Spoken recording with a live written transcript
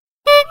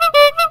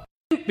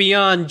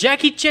Beyond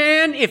Jackie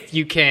Chan, if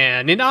you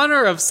can. In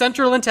honor of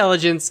Central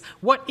Intelligence,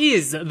 what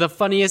is the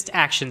funniest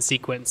action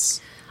sequence?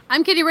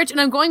 I'm Katie Rich,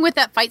 and I'm going with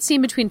that fight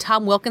scene between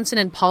Tom Wilkinson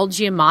and Paul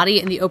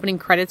Giamatti in the opening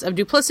credits of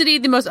Duplicity,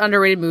 the most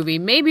underrated movie,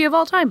 maybe of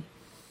all time.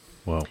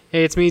 Whoa.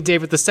 Hey, it's me,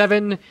 Dave with the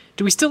 7.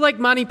 Do we still like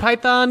Monty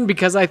Python?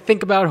 Because I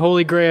think about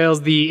Holy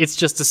Grails, the It's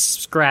Just a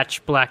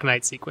Scratch Black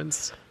Knight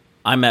sequence.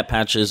 I'm Matt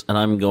Patches, and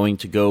I'm going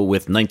to go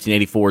with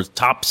 1984's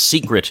Top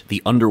Secret,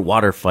 the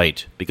underwater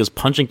fight, because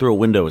punching through a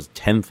window is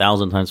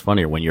 10,000 times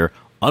funnier when you're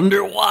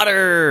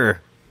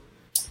underwater.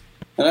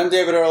 And I'm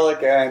David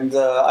Ehrlich, and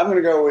I'm going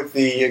to go with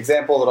the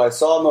example that I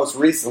saw most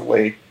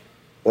recently,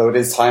 though it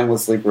is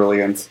timelessly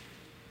brilliant,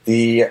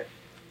 the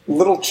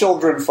little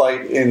children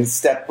fight in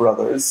Step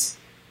Brothers,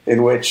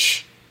 in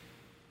which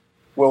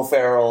Will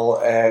Ferrell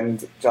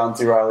and John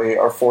C. Reilly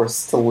are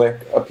forced to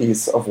lick a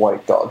piece of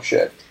white dog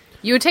shit.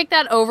 You would take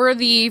that over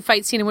the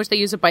fight scene in which they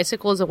use a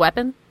bicycle as a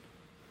weapon?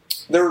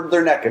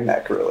 They're neck and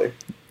neck, really.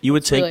 You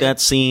would take that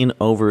scene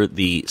over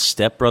the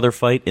stepbrother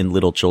fight in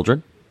Little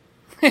Children?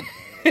 I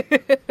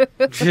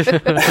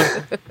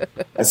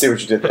see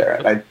what you did there,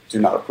 and I do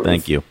not approve.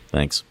 Thank you.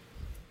 Thanks.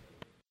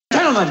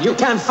 Gentlemen, you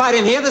can't fight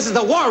in here. This is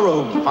the war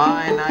room.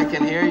 Fine, I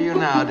can hear you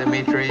now,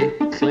 Dimitri.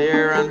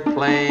 Clear and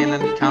plain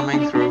and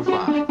coming through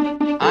fine.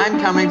 I'm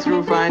coming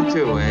through fine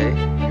too,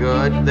 eh?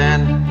 Good.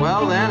 Then,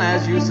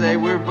 as you say,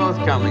 we're both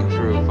coming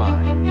through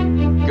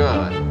fine.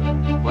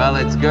 Good. Well,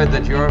 it's good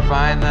that you're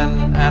fine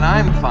and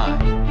I'm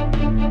fine.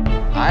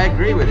 I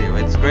agree with you.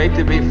 It's great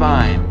to be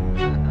fine.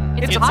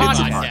 It's a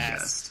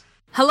podcast.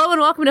 Hello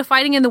and welcome to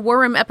Fighting in the War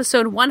Room,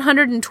 episode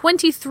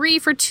 123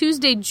 for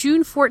Tuesday,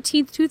 June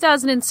 14th,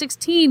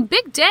 2016.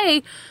 Big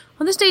day.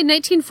 On this day in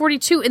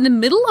 1942, in the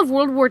middle of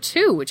World War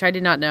II, which I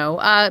did not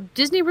know,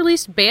 Disney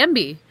released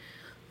Bambi.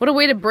 What a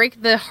way to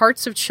break the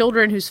hearts of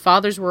children whose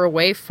fathers were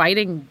away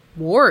fighting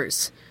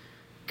wars.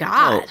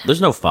 God. Oh, there's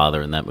no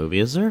father in that movie,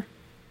 is there?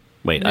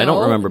 Wait, I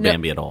don't remember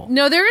Bambi at all.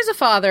 No, there is a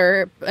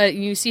father.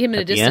 You see him in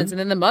a distance, and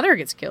then the mother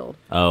gets killed.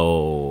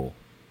 Oh.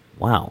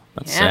 Wow.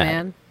 That's sad.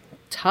 Man.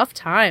 Tough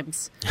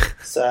times.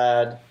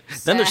 Sad.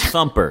 Then there's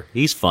Thumper.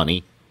 He's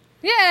funny.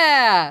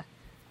 Yeah.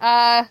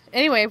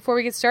 Anyway, before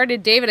we get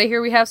started, David, I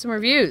hear we have some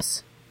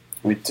reviews.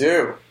 We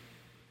do.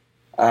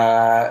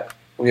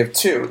 We have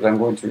two that I'm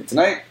going to read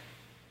tonight.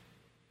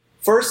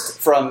 First,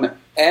 from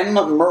M.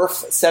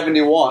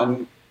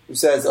 Murph71, who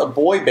says, a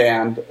boy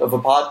band of a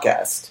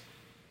podcast.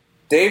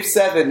 Dave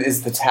 7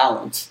 is the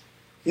talent.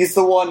 He's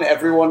the one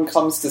everyone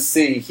comes to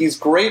see. He's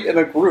great in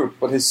a group,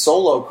 but his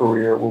solo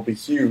career will be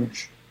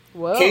huge.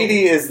 Whoa.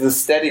 Katie is the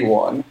steady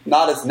one,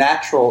 not as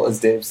natural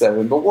as Dave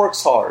 7, but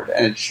works hard,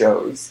 and it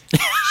shows.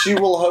 She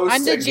will host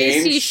I'm the a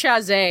game... JC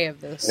Chazé of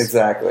this.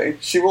 Exactly.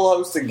 She will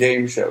host a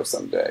game show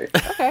someday.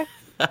 Okay.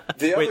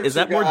 Wait, is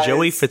that more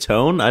Joey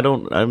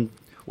Fatone?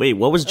 Wait,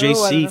 what was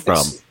JC from?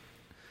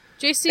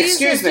 JC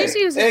Excuse me.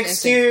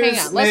 Hang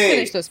on, let's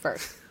finish this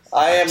first.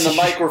 I am the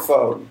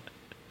microphone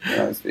when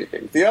I'm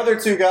speaking. The other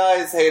two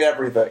guys hate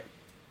everything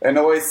and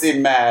always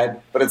seem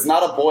mad, but it's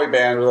not a boy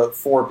band with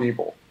 4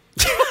 people.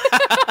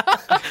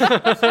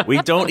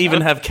 We don't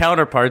even have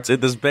counterparts in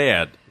this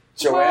band.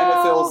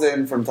 Joanna fills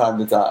in from time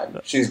to time.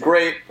 She's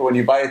great, but when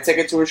you buy a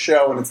ticket to a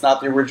show and it's not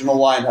the original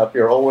lineup,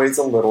 you're always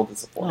a little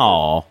disappointed.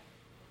 Aw.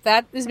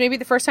 That is maybe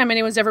the first time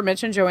anyone's ever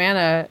mentioned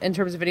Joanna in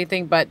terms of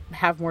anything but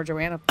have more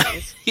Joanna,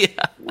 please. Yeah.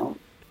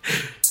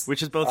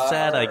 Which is both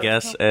sad, I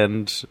guess,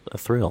 and a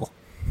thrill.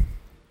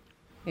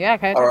 Yeah,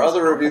 kind of. Our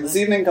other review this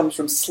evening comes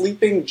from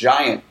Sleeping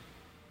Giant.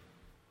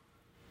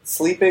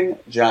 Sleeping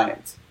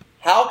Giant.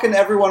 How can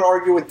everyone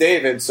argue with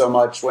David so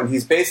much when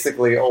he's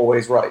basically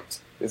always right?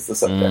 Is the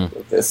subject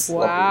of this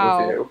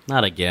lovely review.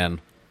 Not again.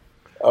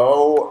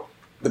 Oh,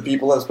 the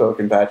people have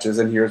spoken, Patches,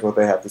 and here's what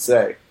they have to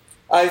say.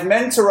 I've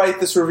meant to write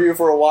this review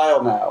for a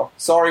while now.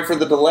 Sorry for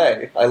the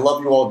delay. I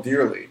love you all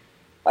dearly.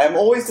 I am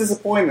always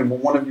disappointed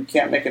when one of you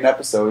can't make an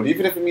episode,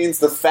 even if it means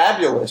the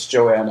fabulous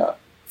Joanna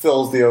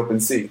fills the open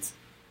seat.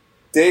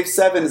 Dave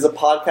 7 is a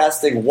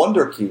podcasting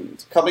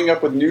wunderkind, coming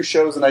up with new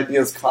shows and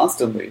ideas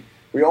constantly.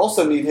 We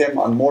also need him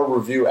on more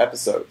review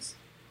episodes.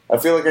 I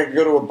feel like I could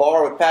go to a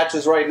bar with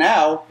Patches right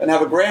now and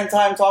have a grand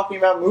time talking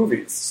about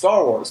movies,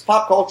 Star Wars,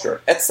 pop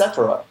culture,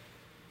 etc.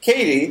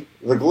 Katie,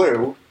 the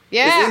glue,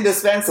 is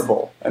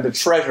indispensable and a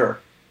treasure.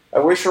 I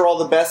wish her all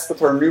the best with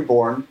her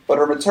newborn, but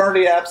her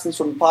maternity absence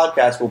from the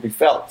podcast will be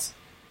felt.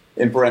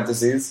 In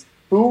parentheses,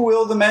 who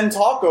will the men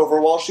talk over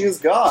while she is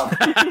gone?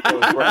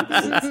 Close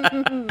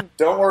parentheses.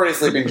 Don't worry,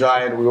 Sleeping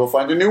Giant, we will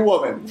find a new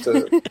woman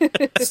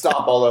to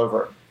stomp all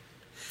over.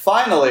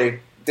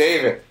 Finally,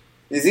 David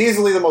is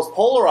easily the most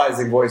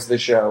polarizing voice of the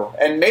show,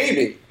 and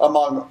maybe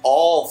among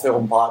all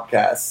film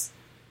podcasts.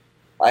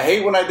 I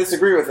hate when I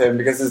disagree with him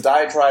because his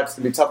diatribes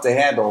can be tough to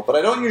handle, but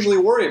I don't usually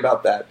worry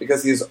about that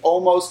because he is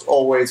almost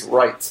always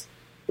right.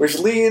 Which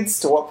leads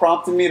to what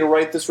prompted me to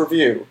write this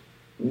review.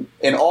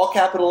 In all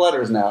capital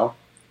letters now.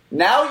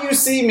 Now You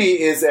See Me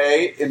is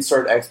a,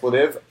 insert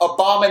expletive,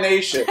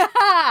 abomination.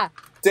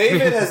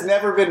 David has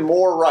never been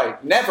more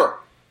right. Never.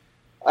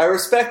 I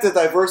respect the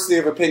diversity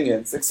of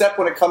opinions, except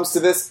when it comes to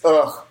this,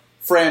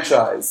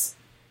 franchise.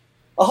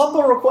 A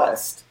humble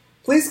request.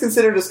 Please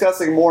consider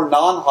discussing more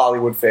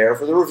non-Hollywood fare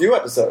for the review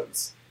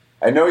episodes.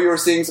 I know you are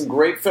seeing some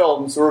great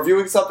films, so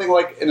reviewing something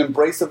like An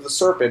Embrace of the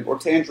Serpent or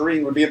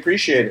Tangerine would be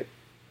appreciated.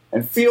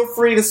 And feel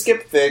free to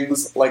skip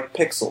things like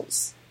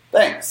Pixels.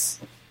 Thanks.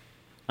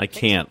 I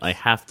can't. I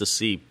have to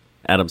see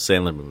Adam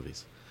Sandler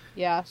movies.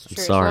 Yeah, it's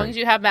true. sorry. As long as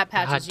you have Matt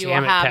Patches, God you will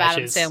damn it, have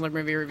Patches. Adam Sandler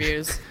movie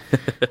reviews.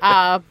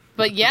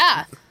 But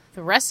yeah,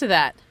 the rest of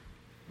that,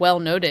 well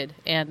noted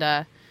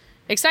and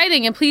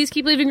exciting. And please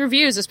keep leaving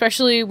reviews,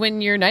 especially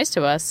when you're nice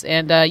to us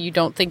and you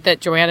don't think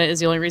that Joanna is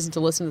the only reason to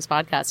listen to this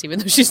podcast, even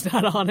though she's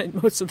not on it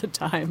most of the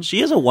time.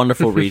 She has a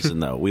wonderful reason,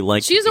 though. We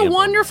like. She's a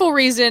wonderful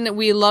reason.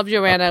 We love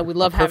Joanna. We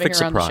love having her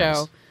perfect on the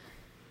show.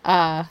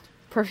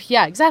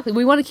 Yeah, exactly.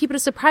 We want to keep it a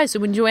surprise, so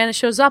when Joanna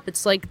shows up,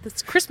 it's like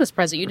this Christmas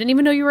present you didn't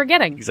even know you were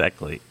getting.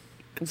 Exactly.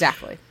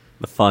 Exactly.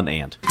 The fun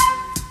and.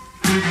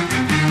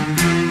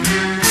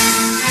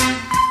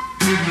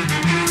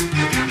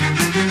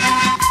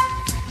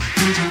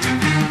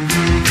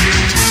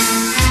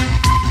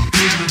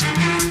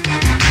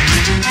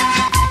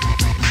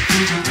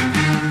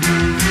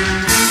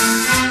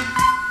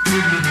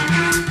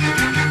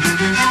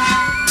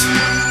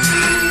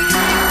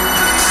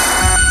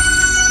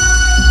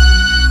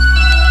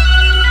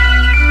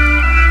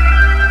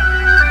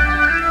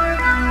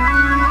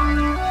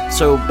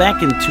 So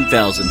back in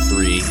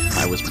 2003,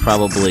 I was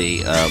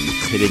probably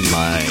hitting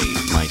my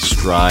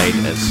stride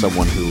as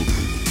someone who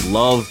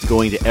loved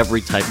going to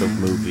every type of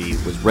movie,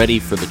 was ready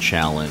for the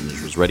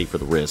challenge, was ready for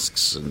the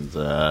risks, and,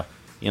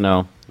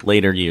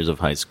 later years of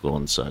high school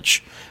and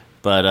such.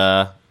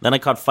 But then I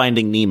caught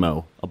Finding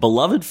Nemo, a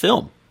beloved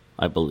film,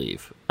 I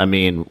believe. I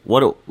mean,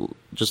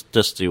 just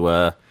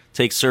to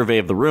take survey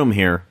of the room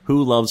here,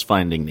 who loves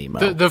Finding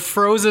Nemo? The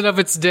Frozen of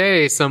its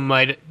day, some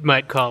might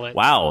call it.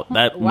 Wow,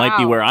 that might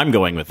be where I'm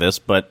going with this,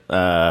 but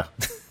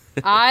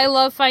I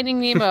love Finding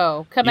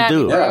Nemo. Come You at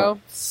do. me, bro.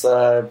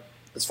 Yeah,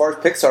 as far as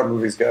Pixar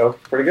movies go,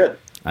 pretty good.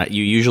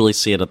 You usually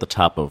see it at the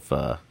top of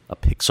a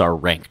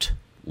Pixar ranked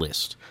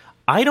list.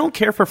 I don't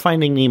care for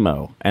Finding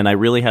Nemo, and I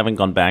really haven't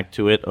gone back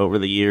to it over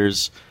the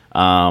years.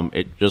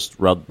 It just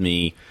rubbed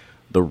me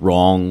the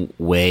wrong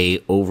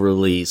way,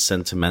 overly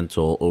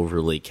sentimental,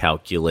 overly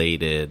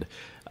calculated.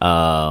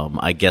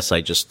 I guess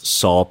I just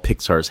saw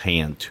Pixar's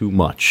hand too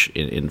much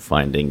in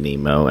Finding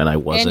Nemo, and I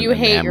wasn't And you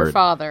enamored. hate your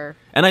father.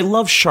 And I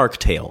love Shark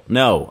Tale.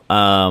 No,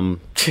 I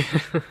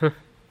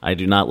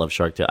do not love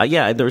Shark Tale.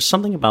 Yeah, there was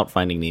something about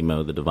Finding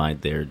Nemo, the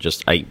divide there.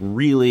 Just, I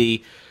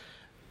really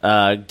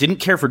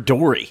didn't care for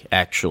Dory,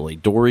 actually.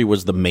 Dory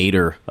was the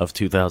mater of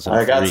 2003.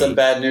 I got some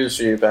bad news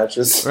for you,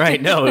 Patches. Right,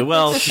 no,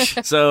 well,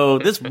 so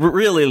this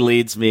really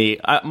leads me.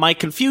 My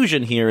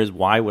confusion here is,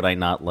 why would I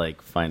not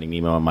like Finding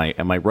Nemo?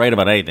 Am I right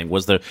about anything?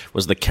 Was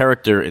the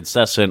character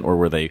incessant, or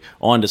were they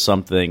onto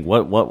something?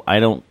 What I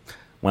don't.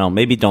 Well,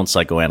 maybe don't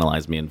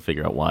psychoanalyze me and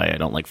figure out why I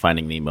don't like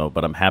Finding Nemo,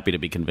 but I'm happy to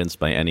be convinced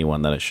by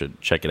anyone that I should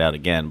check it out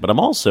again. But I'm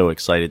also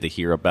excited to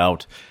hear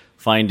about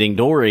Finding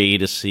Dory,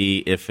 to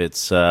see if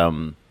it's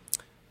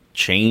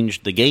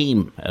changed the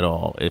game at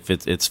all, if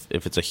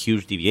it's a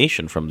huge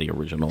deviation from the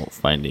original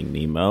Finding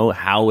Nemo,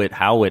 how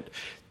it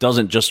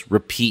doesn't just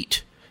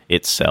repeat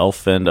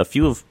itself. And a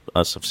few of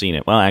us have seen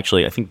it. Well,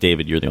 actually, I think,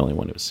 David, you're the only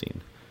one who's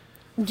seen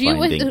Do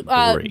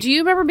you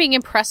remember being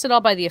impressed at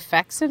all by the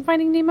effects in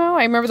Finding Nemo?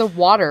 I remember the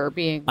water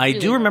being. I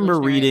do remember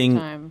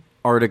reading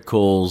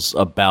articles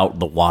about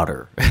the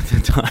water at the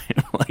time,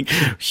 like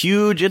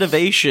huge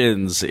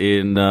innovations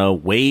in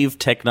wave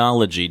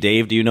technology.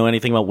 Dave, do you know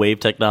anything about wave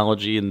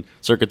technology in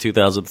circa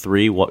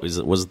 2003?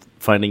 Was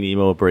Finding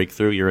Nemo a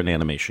breakthrough? You're an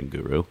animation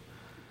guru.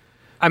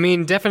 I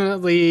mean,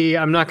 definitely,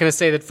 I'm not going to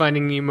say that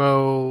Finding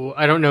Nemo,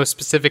 I don't know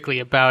specifically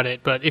about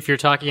it, but if you're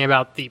talking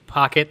about the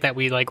pocket that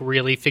we,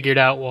 really figured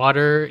out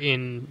water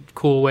in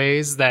cool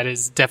ways, that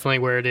is definitely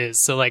where it is.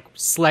 So,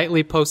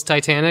 slightly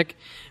post-Titanic,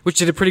 which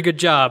did a pretty good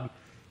job,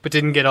 but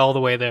didn't get all the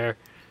way there.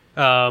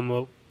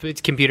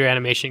 Computer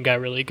animation got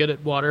really good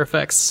at water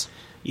effects.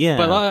 Yeah.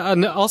 But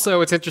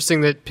also, it's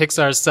interesting that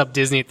Pixar's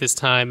sub-Disney at this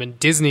time, and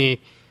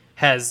Disney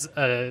has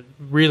a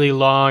really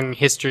long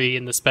history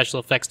in the special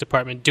effects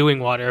department doing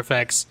water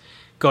effects,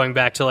 going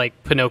back to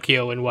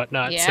Pinocchio and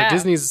whatnot. Yeah.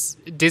 So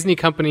Disney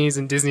companies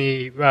and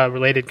Disney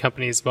related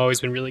companies have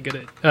always been really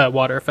good at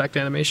water effect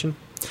animation.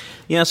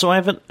 Yeah, so I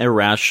have an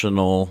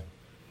irrational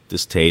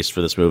distaste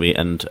for this movie,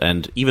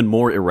 and even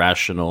more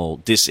irrational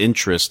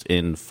disinterest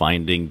in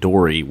Finding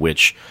Dory,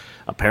 which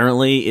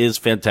apparently is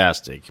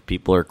fantastic.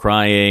 People are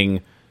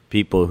crying.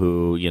 People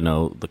who,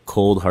 the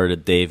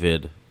cold-hearted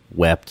David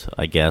wept,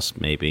 I guess,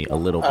 maybe a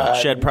little bit.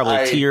 Shed probably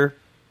a tear.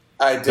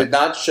 I did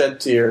not shed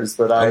tears,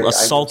 but I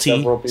salty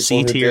several people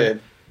sea who tear.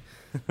 did.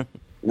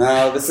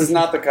 No, this is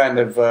not the kind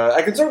of.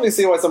 I can certainly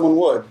see why someone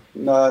would.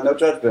 No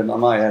judgment on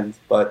my end,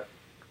 but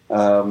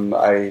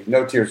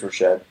no tears were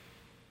shed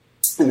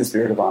in the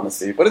spirit of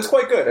honesty. But it's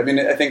quite good. I mean,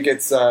 I think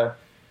it's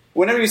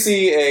whenever you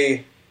see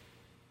a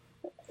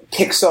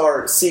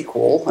Pixar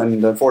sequel,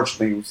 and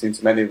unfortunately we've seen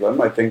so many of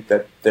them, I think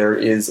that there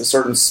is a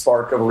certain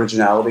spark of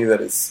originality that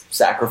is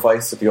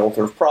sacrificed at the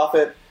altar of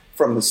profit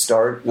from the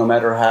start, no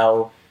matter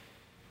how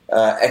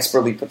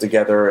expertly put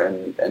together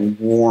and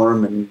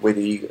warm and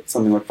witty,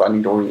 something like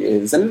Finding Dory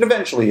is, and it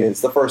eventually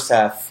is. The first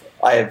half,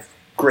 I have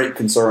great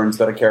concerns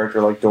about a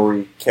character like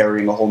Dory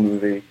carrying a whole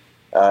movie,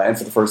 and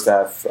for the first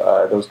half,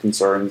 those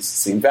concerns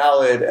seem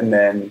valid, and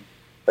then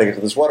they get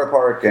to this water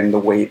park, and the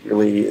weight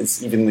really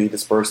is evenly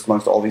dispersed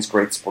amongst all these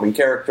great supporting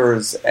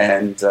characters,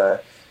 and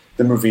the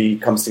movie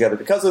comes together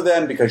because of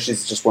them, because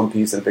she's just one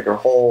piece in a bigger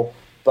whole.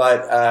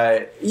 But,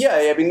 I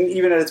mean,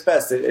 even at its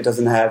best, it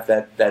doesn't have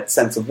that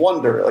sense of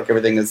wonder. Like,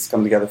 everything has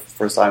come together for the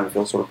first time. It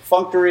feels sort of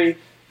perfunctory,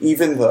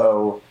 even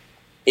though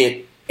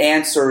it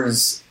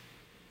answers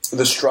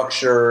the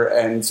structure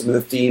and some of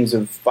the themes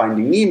of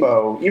Finding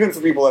Nemo, even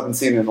for people who haven't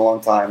seen it in a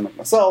long time, like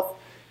myself,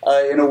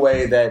 in a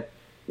way that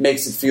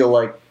makes it feel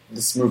like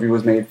this movie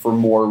was made for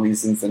more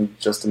reasons than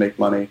just to make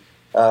money.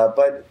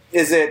 But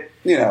is it,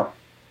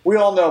 we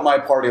all know my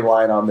party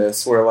line on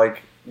this, where,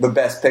 like, the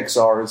best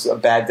Pixar is A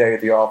Bad Day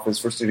at the Office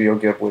for Studio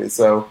Ghibli.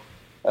 So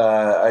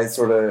I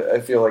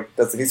feel like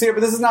that's the case here.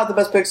 But this is not the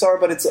best Pixar,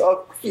 but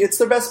it's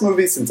their best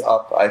movie since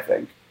Up, I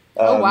think.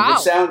 Oh,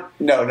 wow.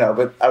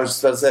 But I was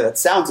just about to say, that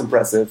sounds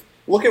impressive.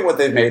 Look at what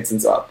they've made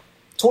since Up.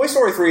 Toy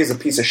Story 3 is a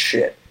piece of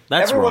shit.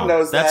 Everyone wrong.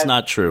 knows that. That's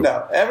not true.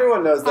 No,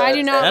 everyone knows that. I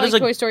do not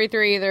like Toy Story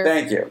 3 either.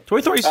 Thank you.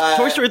 Toy Story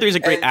 3 is a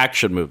great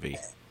action movie.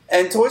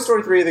 And Toy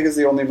Story 3, I think, is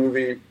the only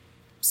movie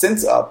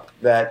since Up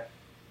that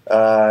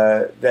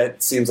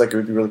seems like it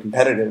would be really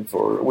competitive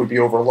or would be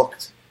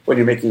overlooked when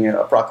you're making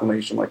a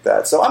proclamation like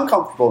that. So I'm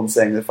comfortable in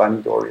saying that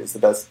Finding Dory is the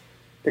best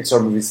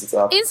Pixar movie since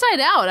Up. Inside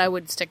Out, I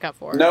would stick up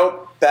for.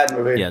 Nope, bad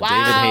movie. Yeah, Wow.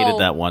 David hated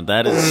that one.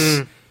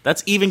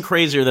 That's even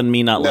crazier than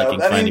me not liking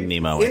Finding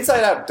Nemo.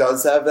 Inside Out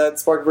does have that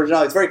spark of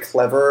originality. It's very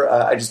clever.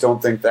 I just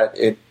don't think that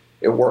it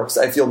works.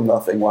 I feel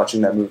nothing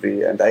watching that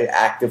movie, and I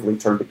actively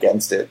turned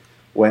against it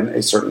when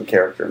a certain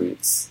character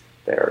meets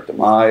their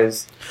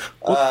demise.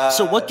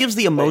 So what gives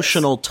the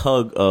emotional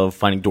tug of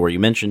Finding Dory? You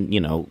mentioned,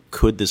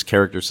 could this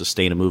character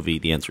sustain a movie?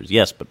 The answer is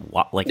yes, but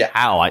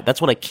how? That's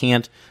what I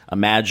can't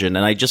imagine.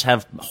 And I just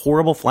have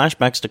horrible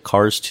flashbacks to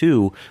Cars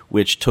 2,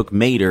 which took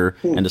Mater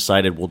and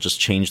decided we'll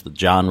just change the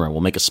genre. We'll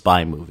make a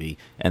spy movie.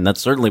 And that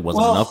certainly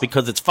wasn't enough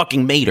because it's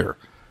fucking Mater.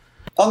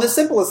 On the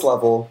simplest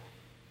level,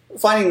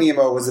 Finding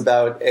Nemo was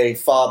about a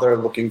father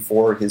looking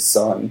for his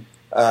son.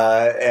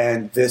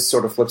 And this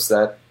sort of flips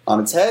that on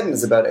its head and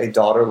is about a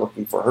daughter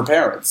looking for her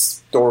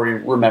parents. Dory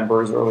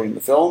remembers early in the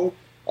film,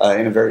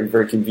 in a very,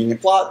 very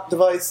convenient plot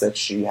device, that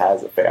she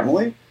has a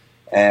family,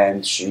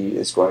 and she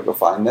is going to go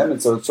find them.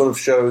 And so it sort of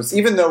shows,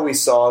 even though we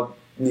saw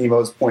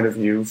Nemo's point of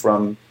view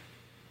from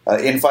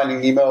in Finding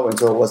Nemo, and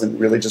so it wasn't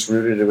really just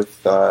rooted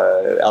with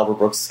Albert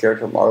Brooks'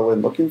 character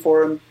Marlin looking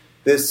for him,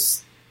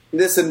 this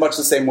in much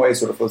the same way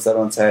sort of flips that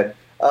on its head.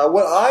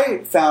 What I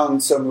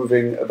found so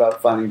moving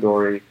about Finding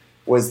Dory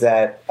was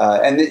that,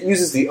 and it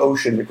uses the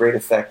ocean to great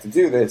effect to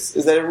do this,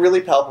 is that it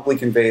really palpably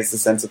conveys the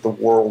sense of the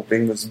world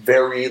being this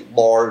very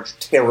large,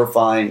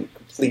 terrifying,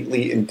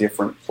 completely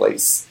indifferent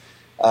place,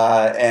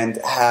 and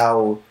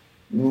how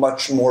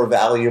much more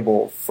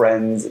valuable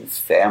friends and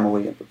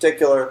family in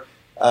particular,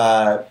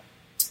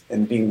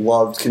 and being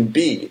loved can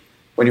be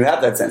when you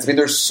have that sense. I mean,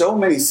 there's so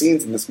many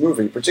scenes in this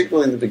movie,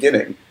 particularly in the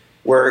beginning,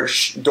 where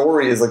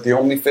Dory is like the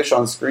only fish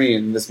on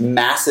screen, this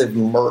massive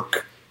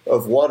murk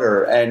of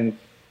water, and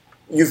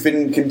you've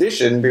been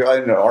conditioned, I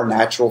don't know, our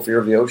natural fear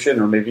of the ocean,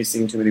 or maybe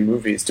seeing too many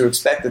movies, to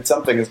expect that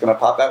something is going to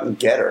pop out and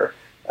get her.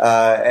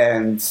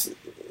 And,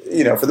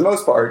 for the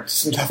most part,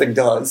 nothing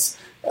does.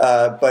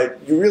 But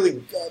you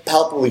really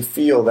palpably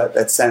feel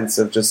that sense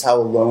of just how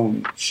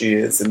alone she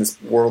is in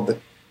this world that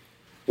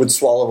would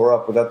swallow her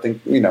up without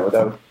even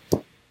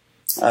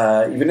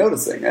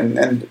noticing.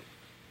 And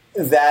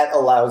that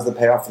allows the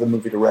payoff of the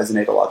movie to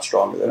resonate a lot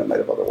stronger than it might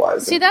have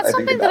otherwise. See, that's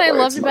something that I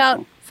loved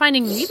about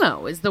Finding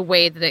Nemo, is the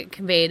way that it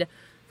conveyed,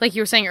 like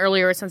you were saying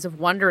earlier, a sense of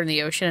wonder in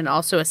the ocean and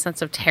also a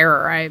sense of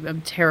terror. I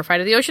am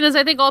terrified of the ocean, as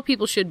I think all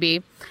people should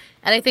be.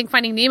 And I think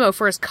Finding Nemo,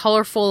 for as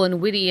colorful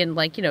and witty and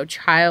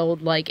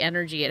childlike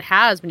energy it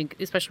has,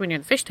 especially when you're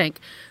in the fish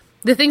tank,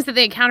 the things that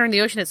they encounter in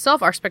the ocean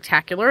itself are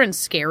spectacular and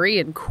scary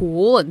and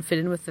cool and fit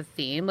in with the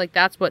theme. Like,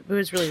 that's what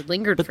has really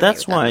lingered for me. But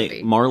that's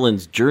why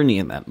Marlin's journey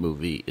in that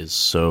movie is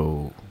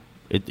so...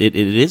 It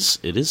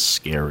is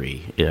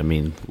scary. I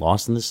mean,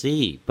 Lost in the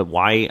Sea. But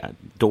why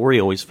Dory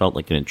always felt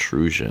like an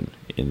intrusion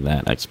in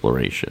that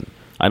exploration.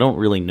 I don't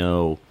really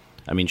know.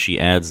 I mean,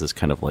 she adds this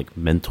kind of like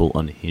mental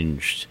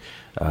unhinged,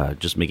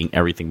 just making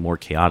everything more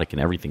chaotic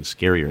and everything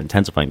scarier,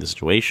 intensifying the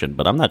situation.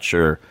 But I'm not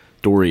sure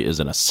Dory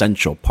is an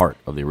essential part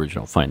of the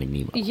original Finding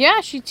Nemo.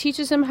 Yeah, she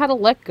teaches him how to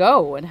let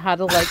go and how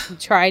to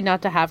try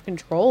not to have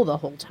control the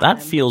whole time.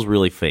 That feels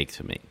really fake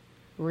to me.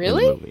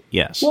 Really?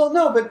 Yes. Well,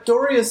 no, but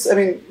Dory is,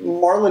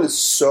 Marlin is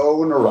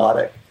so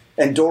neurotic,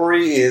 and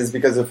Dory is,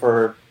 because of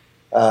her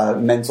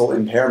mental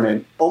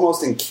impairment,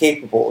 almost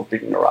incapable of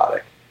being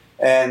neurotic.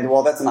 And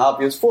while that's an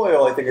obvious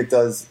foil, I think it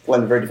does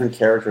lend a very different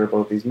character to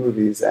both these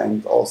movies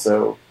and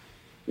also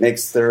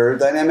makes their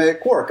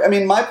dynamic work. I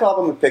mean, my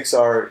problem with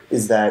Pixar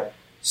is that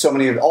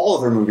all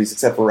of their movies,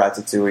 except for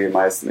Ratatouille, in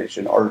my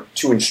estimation, are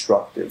too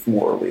instructive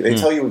morally. They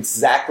tell you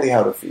exactly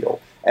how to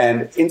feel.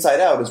 And Inside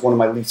Out is one of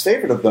my least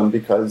favorite of them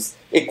because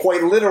it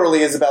quite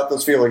literally is about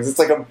those feelings. It's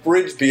like a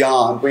bridge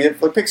beyond. Like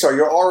Pixar,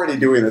 you're already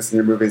doing this in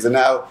your movies, and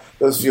now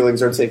those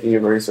feelings are taking a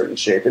very certain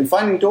shape. In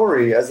Finding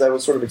Dory, as I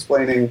was sort of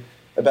explaining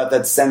about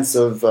that sense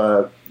of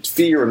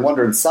fear and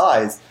wonder and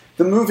size,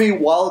 the movie,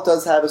 while it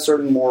does have a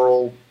certain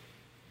moral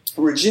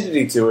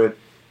rigidity to it,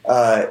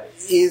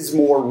 is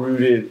more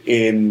rooted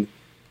in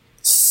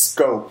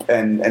scope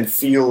and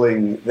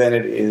feeling than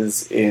it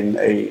is in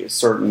a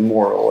certain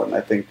moral, and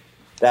I think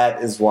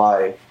that is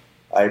why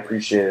I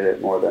appreciated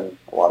it more than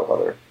a lot of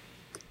other.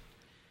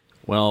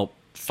 Well,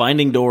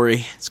 Finding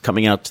Dory is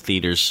coming out to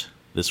theaters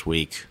this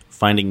week.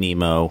 Finding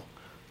Nemo,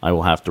 I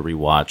will have to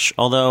rewatch.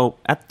 Although,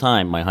 at the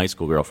time, my high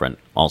school girlfriend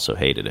also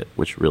hated it,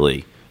 which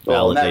really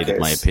validated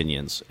my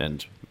opinions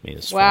and made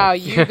us wow,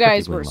 you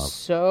guys were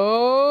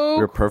so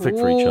we were perfect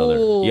for each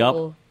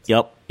other.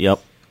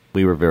 Yep.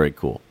 We were very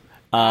cool.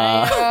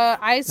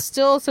 I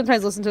still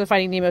sometimes listen to the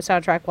Finding Nemo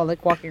soundtrack while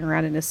like walking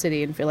around in a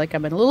city and feel like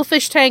I'm in a little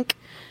fish tank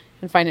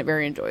and find it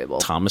very enjoyable.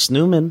 Thomas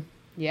Newman.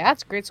 Yeah,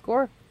 it's a great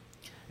score.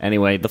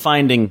 Anyway, the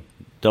Finding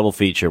double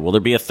feature. Will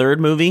there be a third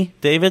movie,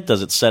 David?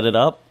 Does it set it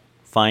up?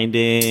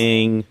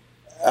 Finding...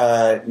 No.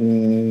 I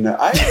mean,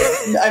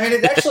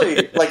 it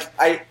actually,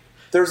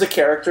 there's a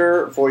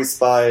character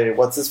voiced by,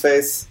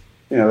 what's-his-face?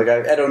 You know, the guy,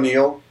 Ed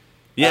O'Neill.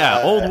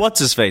 Yeah, old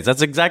what's-his-face.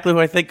 That's exactly who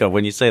I think of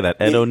when you say that,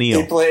 Ed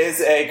O'Neill. He plays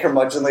a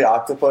curmudgeonly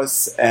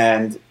octopus,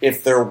 and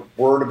if there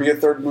were to be a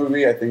third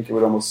movie, I think it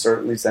would almost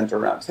certainly center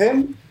around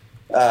him.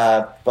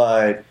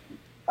 But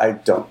I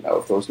don't know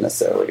if there was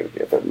necessarily going to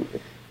be a third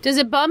movie. Does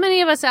it bum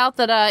any of us out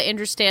that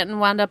Andrew Stanton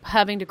wound up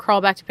having to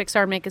crawl back to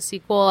Pixar and make a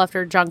sequel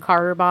after John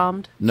Carter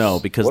bombed? No,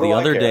 because the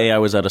other day I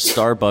was at a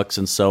Starbucks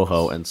in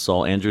Soho and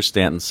saw Andrew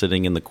Stanton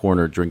sitting in the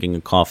corner drinking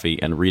a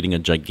coffee and reading a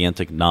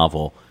gigantic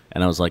novel.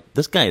 And I was like,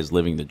 this guy is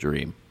living the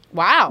dream.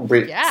 Wow.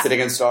 Yeah.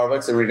 Sitting in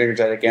Starbucks and reading a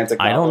gigantic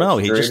novel. I don't know.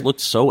 He just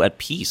looked so at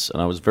peace. And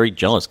I was very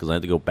jealous because I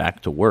had to go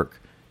back to work.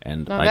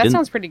 And that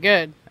sounds pretty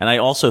good. And I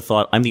also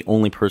thought, I'm the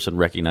only person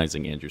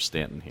recognizing Andrew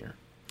Stanton here.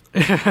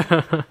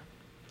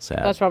 Sad.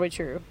 That's probably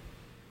true.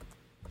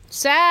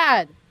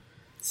 Sad.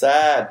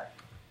 Google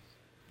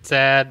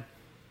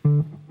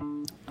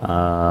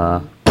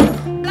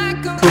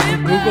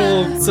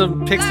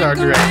some Pixar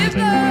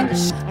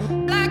directors.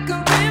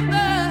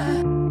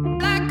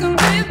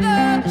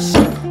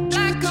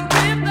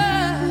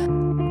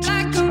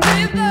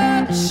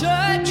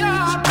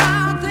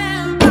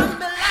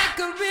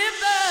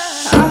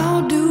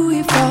 How do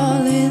we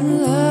fall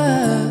in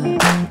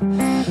love?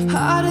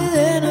 Harder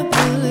than a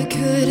bullet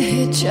could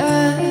hit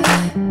ya.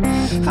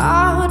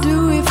 How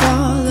do we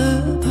fall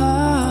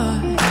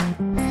apart?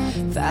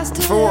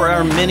 For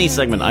our mini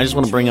segment, I just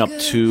want to bring up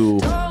two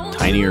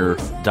tinier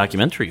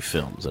documentary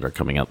films that are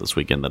coming out this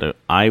weekend that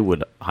I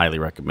would highly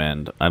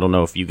recommend. I don't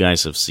know if you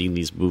guys have seen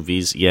these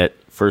movies yet.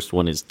 First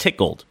one is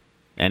Tickled.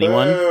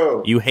 Anyone?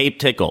 Boo. You hate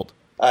Tickled.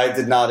 I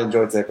did not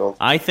enjoy Tickled.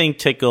 I think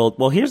Tickled...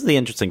 Well, here's the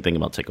interesting thing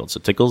about Tickled. So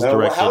Tickled's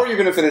directed... How are you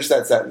going to finish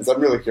that sentence? I'm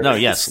really curious. No,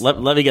 yes. Let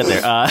me get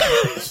there.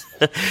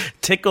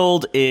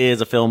 Tickled is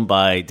a film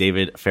by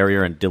David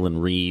Farrier and Dylan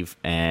Reeve,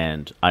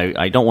 and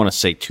I don't want to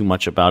say too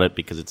much about it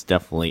because it's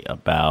definitely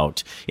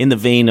about, in the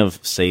vein of,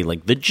 say,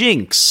 like The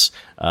Jinx,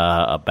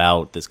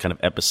 about this kind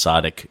of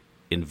episodic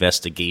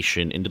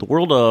investigation into the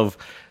world of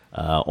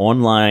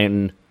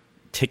online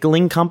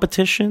tickling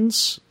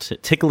competitions,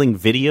 tickling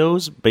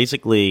videos.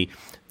 Basically,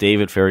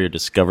 David Farrier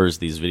discovers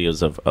these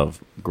videos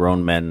of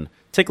grown men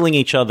tickling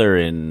each other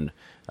in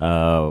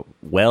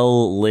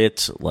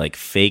well-lit, like,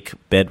 fake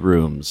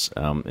bedrooms.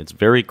 It's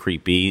very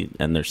creepy,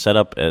 and they're set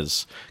up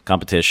as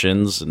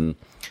competitions, and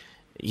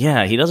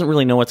yeah, he doesn't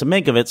really know what to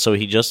make of it, so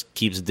he just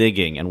keeps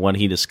digging, and what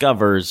he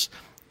discovers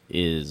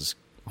is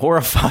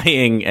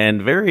horrifying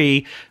and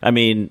very, I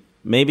mean,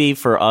 maybe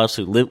for us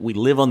who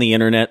live on the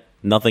internet,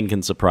 nothing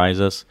can surprise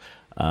us,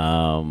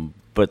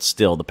 but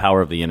still, the power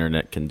of the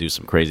internet can do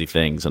some crazy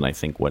things, and I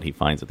think what he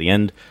finds at the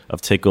end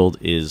of Tickled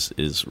is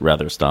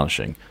rather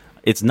astonishing.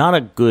 It's not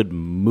a good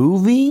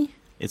movie.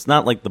 It's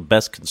not like the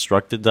best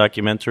constructed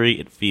documentary.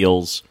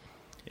 It's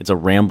a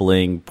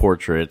rambling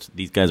portrait.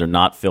 These guys are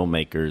not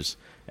filmmakers,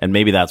 and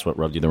maybe that's what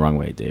rubbed you the wrong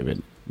way,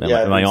 David.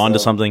 Am I on to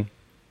something?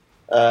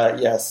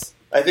 Yes.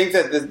 I think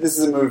that this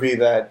is a movie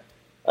that,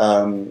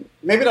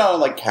 maybe not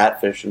unlike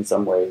Catfish in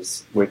some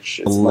ways, which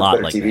is a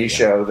much better TV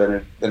show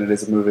than it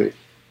is a movie,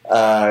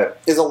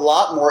 is a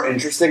lot more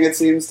interesting, it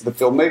seems, to the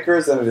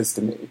filmmakers than it is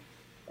to me.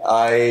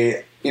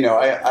 I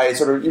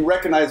sort of, you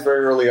recognize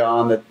very early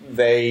on that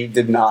they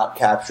did not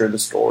capture the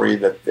story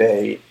that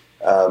they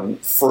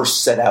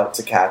first set out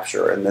to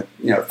capture, and that,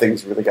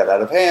 things really got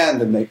out of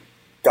hand and they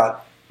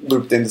got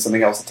looped into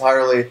something else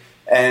entirely.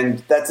 And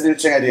that's an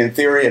interesting idea in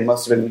theory and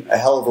must have been a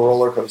hell of a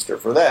roller coaster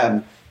for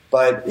them.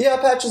 But yeah,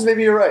 Patches,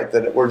 maybe you're right,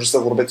 that we're just a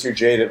little bit too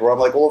jaded, where I'm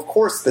like, well, of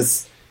course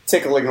this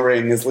tickling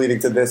ring is leading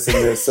to this and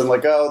this, and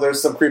like, oh, there's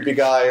some creepy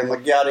guy, and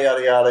like yada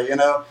yada yada, you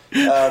know.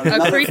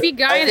 A creepy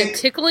guy in a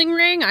tickling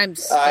ring. I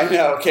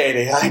know,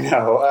 Katie. I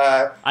know.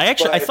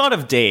 I thought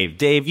of Dave.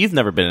 Dave, you've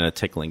never been in a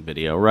tickling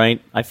video,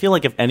 right? I feel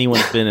like if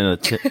anyone's been in a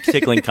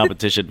tickling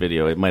competition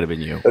video, it might have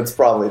been you. That's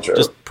probably true.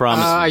 Just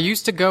promise me. I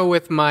used to go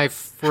with my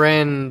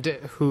friend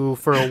who,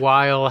 for a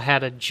while,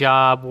 had a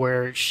job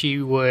where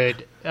she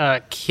would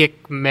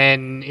kick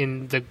men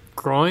in the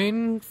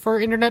groin for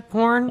internet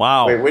porn.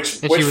 Wow. Wait, which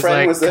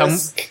friend was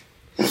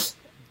this?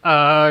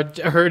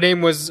 Her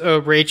name was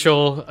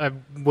Rachel. I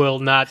will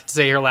not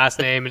say her last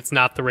name. It's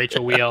not the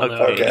Rachel we all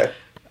know. Okay.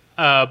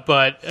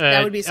 But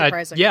that would be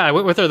surprising. I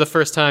went with her the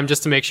first time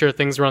just to make sure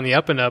things were on the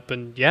up and up,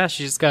 and yeah,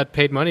 she just got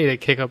paid money to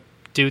kick up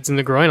dudes in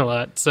the groin a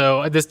lot.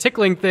 So this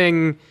tickling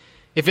thing,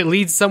 if it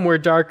leads somewhere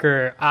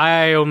darker,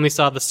 I only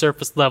saw the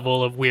surface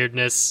level of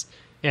weirdness,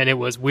 and it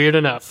was weird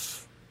enough.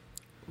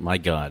 My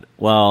God.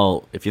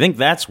 Well, if you think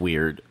that's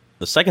weird,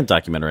 the second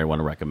documentary I want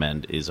to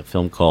recommend is a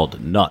film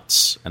called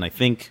Nuts. And I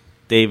think,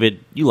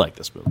 David, you like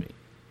this movie.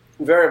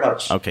 Very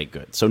much. Okay,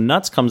 good. So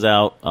Nuts comes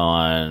out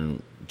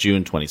on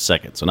June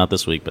 22nd. So not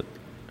this week, but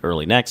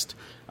early next.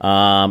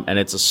 And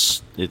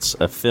it's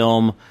a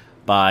film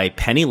by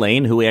Penny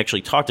Lane, who we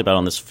actually talked about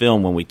on this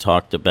film when we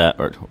talked about,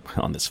 or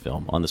on this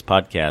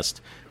podcast,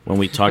 when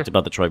we talked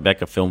about the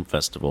Tribeca Film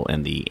Festival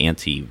and the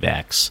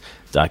anti-vax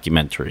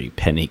documentary.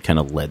 Penny kind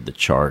of led the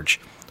charge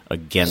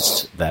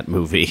against that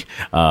movie.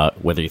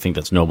 Whether you think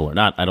that's noble or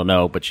not, I don't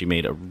know, but she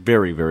made a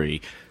very,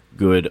 very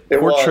good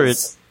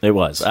portrait. It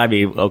was. I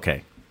mean,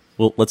 okay.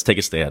 Well, let's take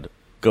a stand.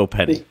 Go,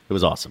 Penny. It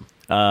was awesome.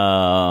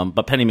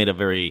 But Penny made a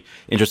very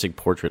interesting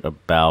portrait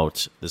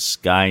about this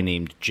guy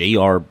named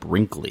J.R.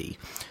 Brinkley,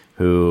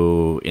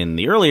 who in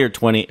the early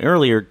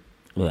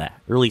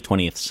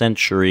 20th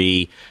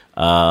century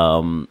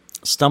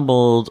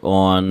stumbled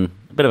on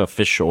a bit of a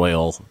fish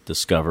oil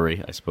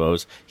discovery, I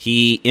suppose.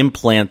 He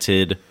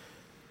implanted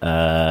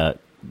the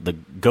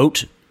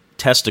goat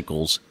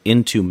testicles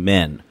into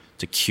men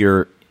to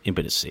cure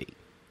impotency.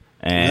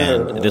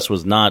 And this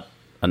was not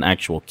an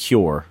actual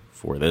cure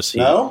for this.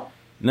 No?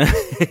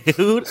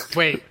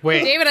 Wait.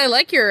 David, I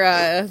like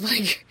your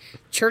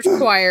church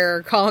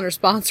choir call and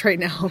response right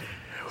now.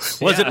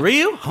 Was it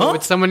Ryu? Huh?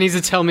 Someone needs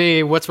to tell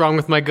me what's wrong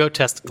with my goat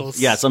testicles.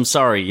 Yes, I'm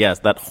sorry. Yes,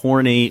 that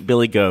horny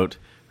Billy Goat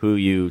who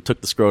you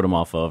took the scrotum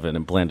off of and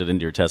implanted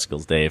into your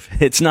testicles, Dave.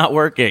 It's not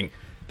working.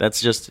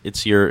 That's just,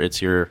 it's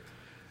your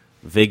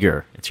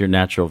vigor. It's your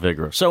natural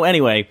vigor. So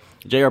anyway,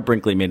 J.R.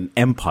 Brinkley made an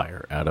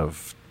empire out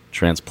of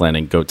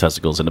transplanting goat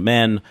testicles into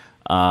men,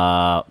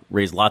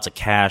 raised lots of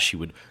cash. He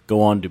would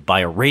go on to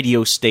buy a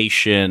radio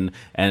station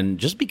and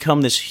just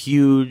become this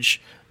huge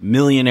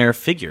millionaire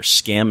figure,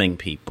 scamming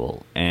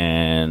people.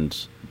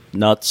 And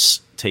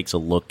Nuts takes a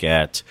look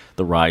at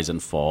the rise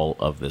and fall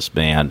of this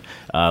man,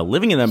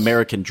 living an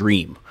American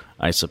dream,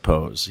 I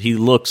suppose. He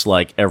looks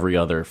like every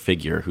other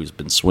figure who's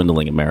been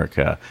swindling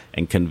America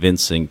and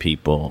convincing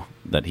people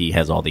that he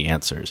has all the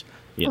answers.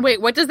 You know,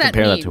 wait, what does that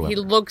mean? He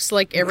looks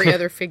like every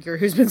other figure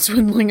who's been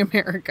swindling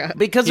America.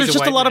 Because there's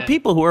just a lot of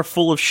people who are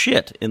full of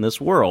shit in this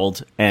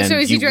world. And so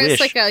is he dressed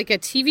like a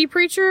TV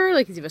preacher?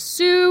 Like, does he have a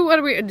suit?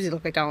 Does he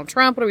look like Donald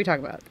Trump? What are we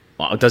talking about?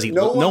 Well, does he?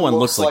 No one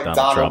looks like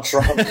Donald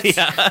Trump.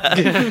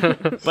 Yeah.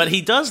 But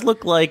he does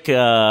look like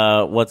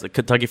what's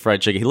Kentucky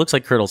Fried Chicken. He looks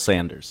like Colonel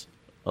Sanders.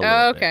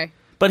 Oh, okay. Bit.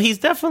 But he's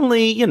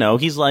definitely,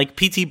 he's like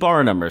P.T.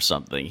 Barnum or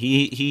something.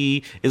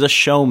 He is a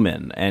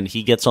showman, and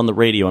he gets on the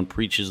radio and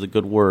preaches the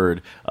good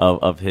word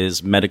of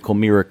his medical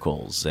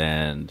miracles.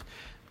 And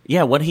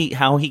yeah,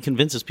 how he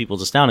convinces people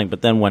is astounding.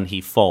 But then when he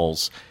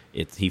falls,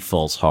 he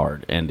falls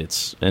hard, and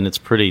it's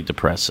pretty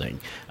depressing.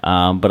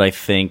 But I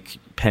think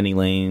Penny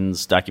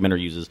Lane's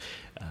documentary uses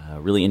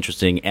really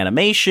interesting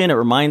animation. It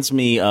reminds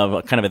me of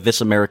a kind of a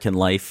This American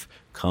Life.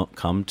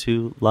 Come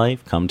to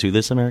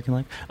This American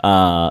Life,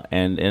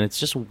 and it's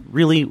just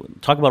really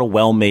talk about a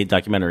well-made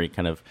documentary,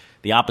 kind of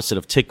the opposite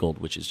of Tickled,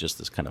 which is just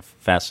this kind of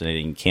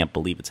fascinating, can't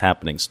believe it's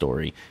happening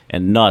story.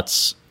 And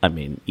Nuts, I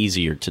mean,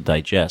 easier to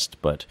digest,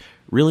 but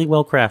really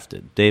well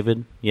crafted.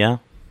 David, yeah?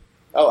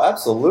 Oh,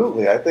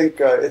 absolutely. I think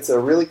it's a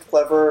really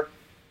cleverly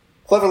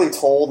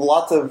told.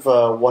 Lots of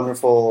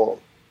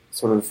wonderful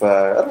sort of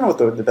I don't know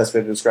what the best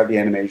way to describe the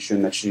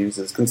animation that she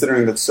uses,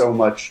 considering that so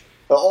much.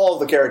 All of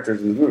the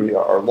characters in the movie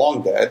are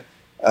long dead,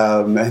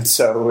 and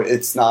so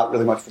it's not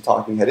really much for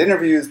talking head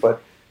interviews,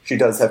 but she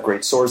does have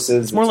great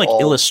sources. It's more like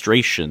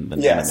illustration than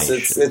animation.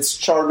 Yes, it's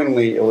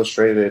charmingly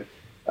illustrated,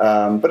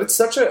 but it's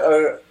such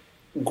a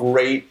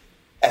great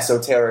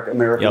esoteric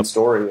American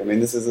story. I mean,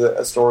 this is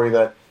a story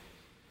that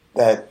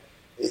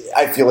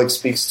I feel like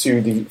speaks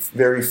to the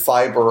very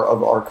fiber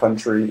of our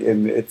country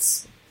in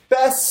its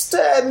best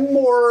and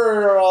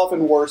more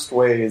often worst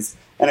ways,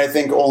 and I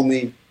think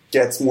only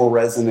gets more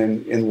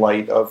resonant in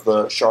light of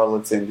the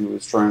charlatan who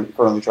is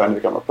currently trying to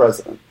become a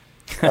president.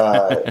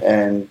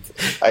 And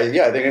I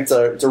think it's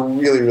a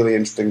really, really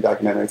interesting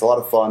documentary. It's a lot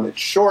of fun. It's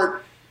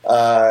short.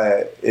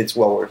 It's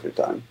well worth your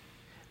time.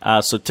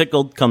 So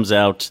Tickled comes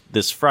out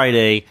this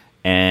Friday,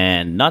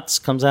 and Nuts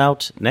comes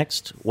out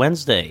next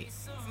Wednesday.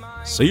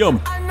 See ya.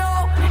 I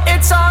know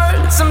it's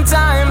hard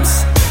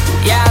sometimes.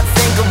 Yeah, I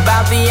think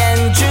about the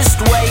end just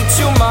way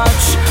too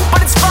much.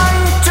 But it's fun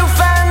to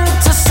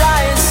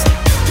fantasize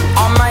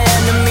on my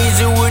enemies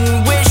who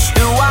wouldn't wish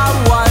who I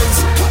was.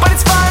 But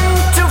it's fun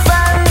to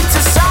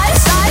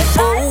fantasize.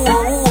 Oh,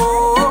 oh,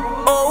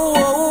 oh, oh,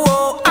 oh,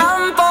 oh,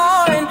 I'm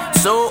falling,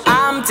 so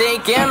I'm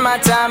taking my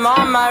time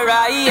on my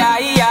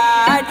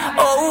ride.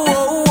 Oh,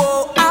 oh,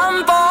 oh,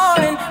 I'm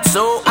falling,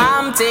 so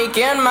I'm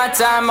taking my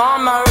time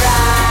on my ride.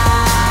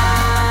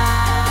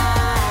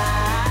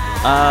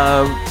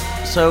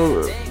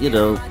 So,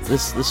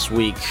 this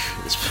week,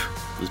 this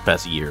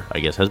past year, I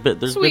guess,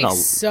 This week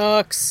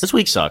sucks. This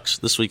week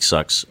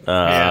sucks.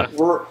 Yeah.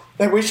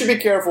 We should be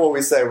careful what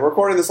we say. We're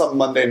recording this on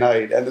Monday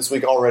night, and this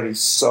week already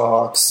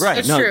sucks. Right.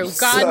 It's true.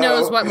 God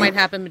knows what might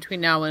happen between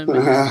now and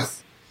Monday.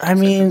 I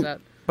mean,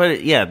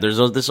 but yeah, there's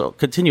this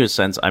continuous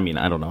sense. I mean,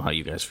 I don't know how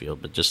you guys feel,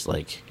 but just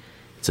like,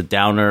 it's a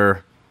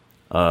downer.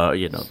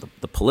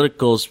 The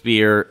political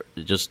sphere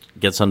just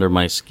gets under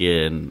my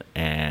skin,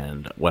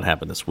 and what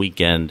happened this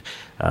weekend,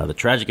 the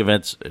tragic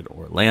events in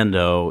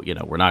Orlando,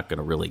 we're not going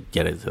to really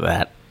get into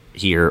that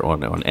here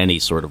on any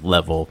sort of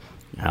level.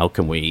 How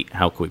can we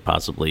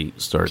possibly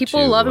start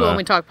People love it when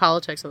we talk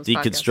politics on this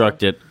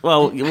deconstruct podcast, it.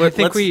 Well,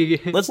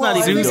 let's not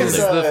even go Zeus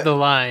there. is the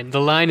line. The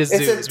line is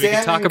Zeus. We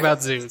can talk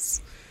about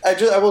Zeus. I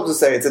will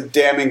just say it's a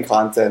damning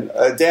comment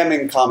on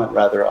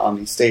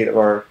the state of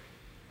our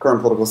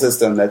current political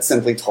system that's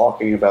simply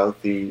talking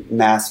about the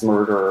mass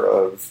murder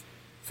of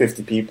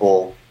 50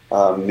 people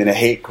in a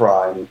hate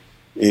crime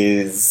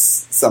is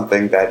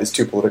something that is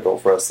too political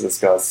for us to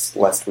discuss,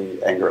 lest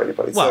we anger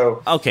anybody.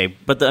 Well, okay,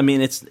 but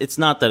it's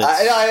not that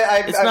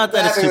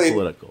it's too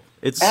political.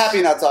 It's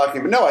happy not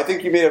talking, but no, I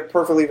think you made a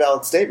perfectly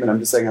valid statement. I'm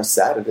just saying how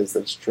sad it is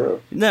that it's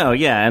true. No,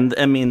 yeah, and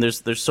I mean,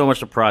 there's so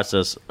much to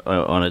process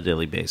on a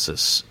daily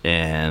basis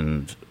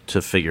and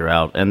to figure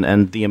out,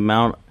 and the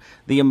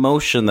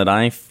emotion that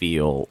I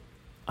feel,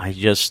 I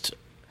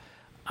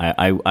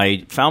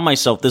found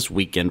myself this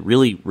weekend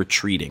really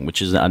retreating,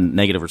 which is a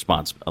negative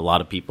response. A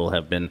lot of people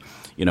have been,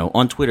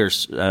 on Twitter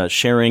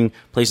sharing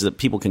places that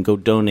people can go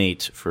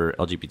donate for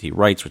LGBT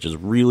rights, which is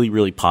really,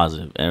 really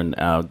positive, and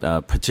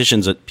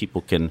petitions that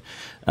people can,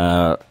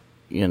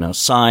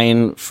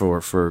 sign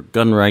for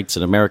gun rights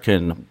in America,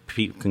 and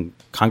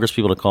Congress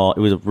people to call. It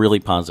was a really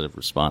positive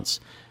response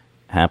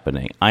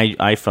happening.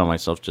 I found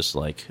myself just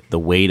like the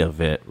weight of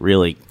it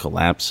really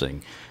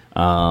collapsing.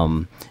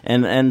 And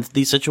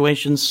these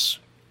situations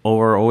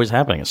are always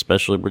happening,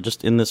 especially we're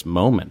just in this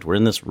moment. We're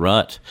in this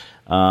rut.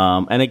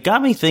 And it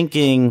got me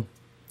thinking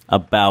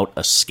about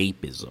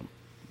escapism.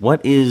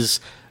 What is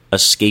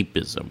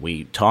escapism?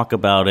 We talk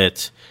about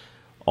it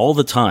all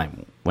the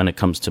time when it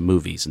comes to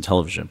movies and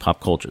television,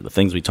 pop culture, the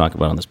things we talk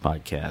about on this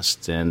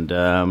podcast. And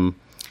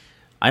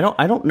I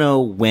don't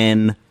know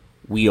when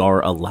we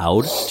are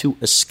allowed to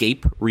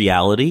escape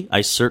reality.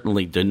 I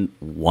certainly didn't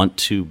want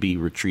to be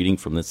retreating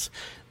from these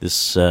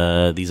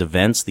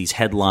events, these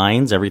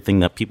headlines, everything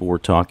that people were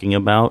talking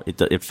about.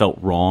 It felt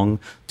wrong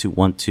to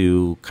want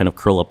to kind of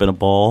curl up in a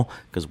ball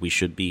because we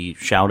should be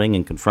shouting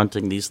and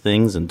confronting these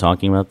things and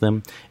talking about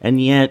them.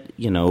 And yet,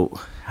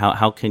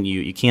 how can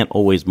you can't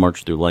always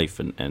march through life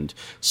and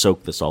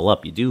soak this all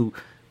up. You do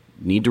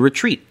need to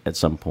retreat at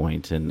some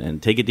point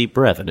and take a deep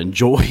breath and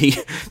enjoy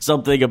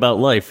something about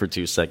life for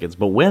 2 seconds.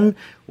 But when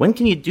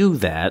can you do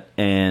that?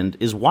 And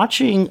is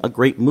watching a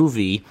great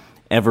movie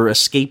ever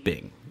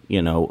escaping?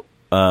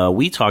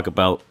 We talk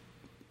about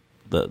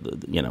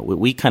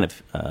we kind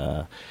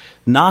of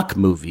knock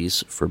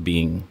movies for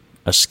being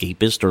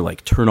escapist or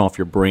like turn off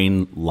your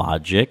brain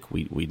logic.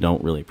 We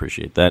don't really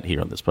appreciate that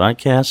here on this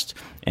podcast.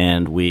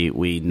 And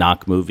we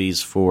knock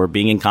movies for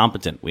being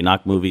incompetent. We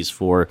knock movies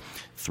for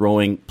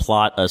throwing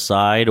plot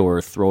aside or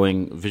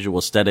throwing visual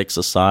aesthetics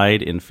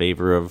aside in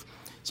favor of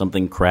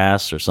something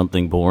crass or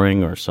something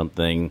boring or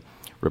something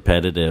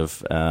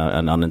repetitive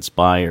and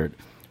uninspired.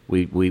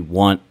 We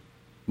want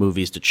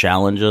movies to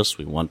challenge us.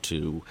 We want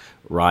to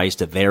rise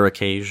to their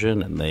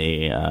occasion, and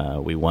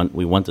we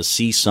want to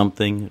see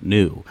something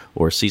new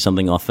or see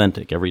something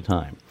authentic every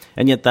time.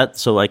 And yet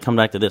so I come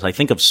back to this. I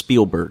think of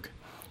Spielberg.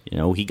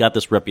 He got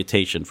this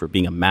reputation for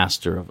being a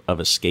master of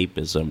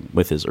escapism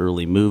with his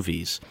early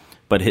movies.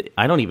 But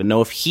I don't even know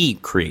if he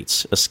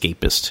creates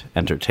escapist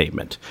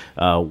entertainment.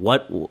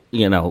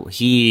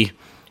 He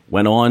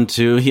went on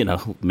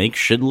to, make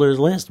Schindler's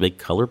List, make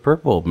Color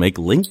Purple, make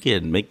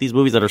Lincoln, make these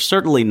movies that are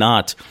certainly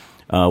not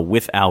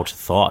without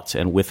thought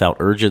and without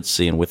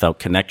urgency and without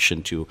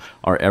connection to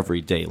our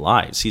everyday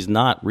lives. He's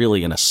not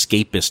really an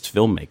escapist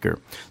filmmaker.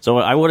 So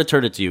I want to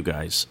turn it to you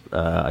guys.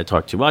 I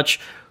talk too much.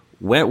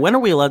 When are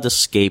we allowed to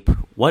escape?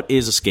 What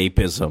is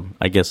escapism,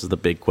 I guess, is the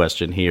big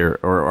question here.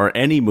 Or are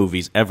any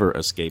movies ever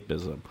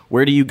escapism?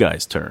 Where do you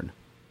guys turn?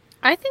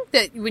 I think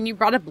that when you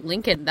brought up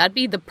Lincoln, that'd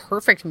be the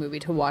perfect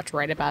movie to watch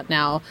right about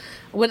now.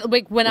 Now,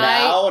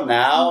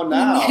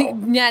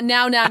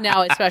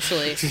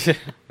 especially.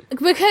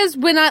 Because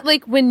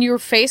when you're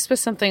faced with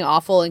something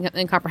awful and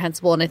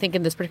incomprehensible, and I think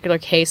in this particular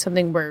case,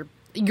 something where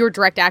your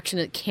direct action,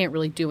 it can't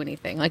really do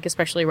anything. Like,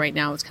 especially right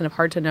now, it's kind of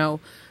hard to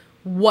know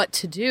what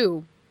to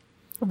do.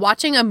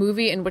 Watching a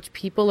movie in which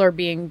people are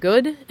being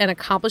good and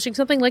accomplishing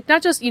something, like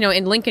not just,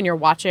 in Lincoln, you're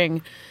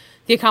watching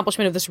the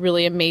accomplishment of this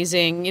really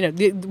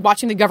amazing,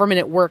 watching the government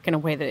at work in a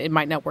way that it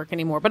might not work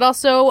anymore, but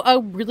also a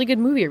really good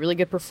movie, a really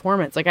good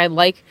performance. Like, I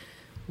like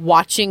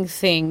watching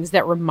things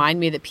that remind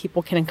me that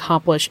people can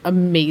accomplish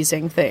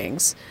amazing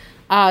things.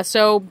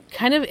 So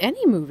kind of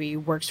any movie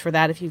works for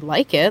that if you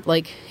like it.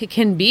 Like, it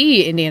can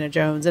be Indiana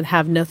Jones and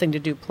have nothing to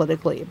do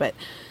politically, but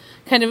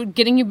kind of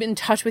getting you in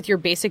touch with your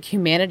basic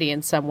humanity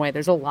in some way.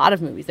 There's a lot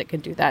of movies that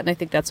can do that, and I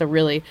think that's a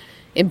really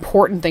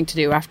important thing to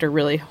do after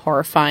really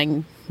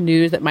horrifying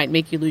news that might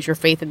make you lose your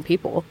faith in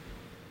people.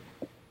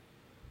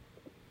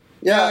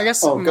 Yeah, I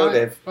guess. Go,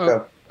 Dave.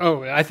 Go.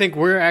 I think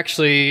we're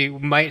actually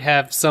might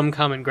have some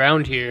common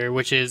ground here,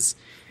 which is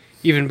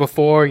even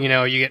before,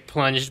 you get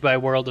plunged by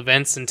world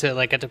events into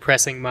like a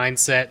depressing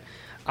mindset.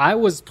 I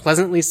was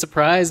pleasantly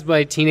surprised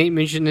by Teenage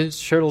Mutant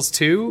Ninja Turtles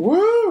 2.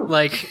 Woo!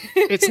 Like,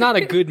 it's not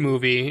a good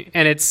movie,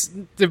 and it's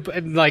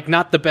like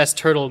not the best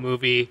turtle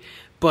movie,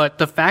 but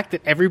the fact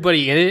that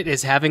everybody in it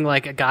is having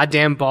like a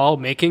goddamn ball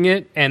making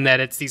it, and that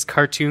it's these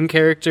cartoon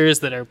characters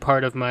that are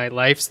part of my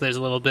life, so there's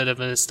a little bit of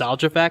a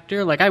nostalgia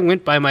factor. Like, I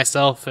went by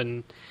myself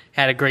and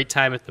had a great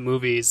time at the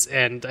movies,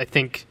 and I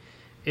think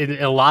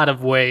in a lot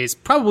of ways,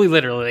 probably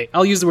literally,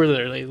 I'll use the word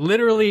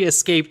literally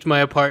escaped my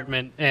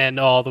apartment and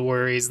all the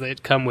worries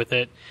that come with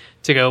it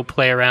to go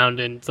play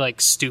around in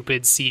like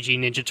stupid CG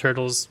Ninja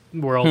Turtles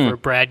world where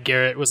Brad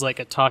Garrett was like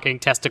a talking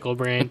testicle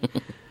brain.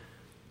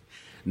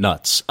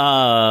 Nuts.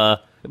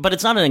 But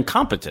it's not an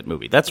incompetent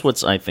movie. That's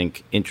what's, I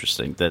think,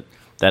 interesting, that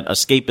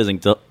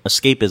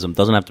escapism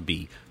doesn't have to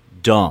be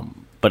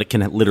dumb, but it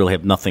can literally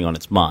have nothing on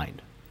its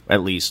mind,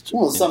 at least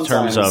in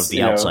terms of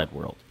the outside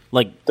world.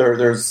 Like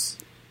there's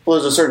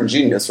a certain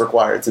genius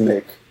required to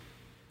make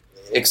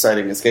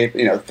exciting escape,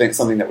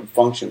 something that would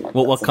function like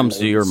that. What comes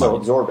to your mind? So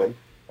absorbing.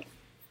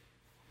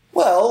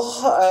 Well,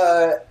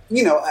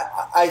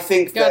 I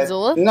think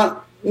Godzilla?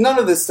 that none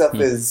of this stuff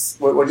is.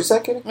 What'd you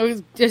say, Katie?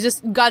 It's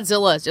just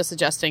Godzilla is just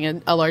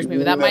suggesting a large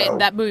movie. That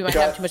movie might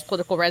have too much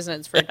political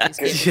resonance for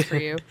escapism for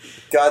you.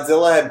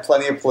 Godzilla had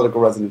plenty of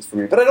political resonance for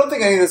me, but I don't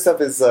think any of this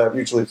stuff is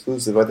mutually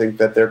exclusive. I think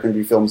that there can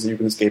be films that you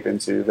can escape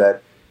into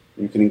that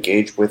you can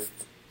engage with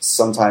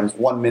sometimes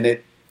 1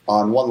 minute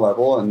on one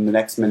level and the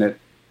next minute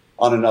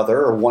on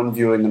another, or one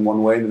viewing in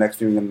one way and the next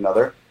viewing in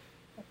another.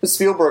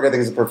 Spielberg, I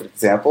think, is a perfect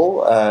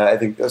example. I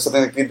think there's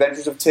something like The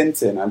Adventures of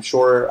Tintin. I'm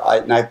sure,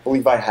 and I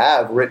believe I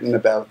have written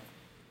about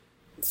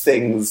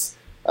things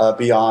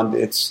beyond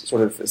its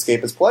sort of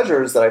escapist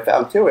pleasures that I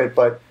found to it,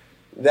 but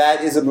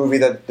that is a movie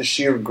that the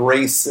sheer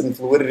grace and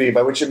fluidity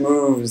by which it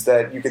moves,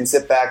 that you can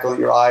sit back and let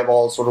your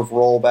eyeballs sort of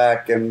roll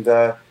back and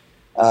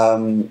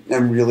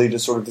really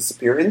just sort of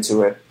disappear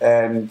into it.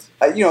 And,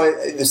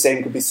 the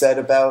same could be said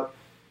about,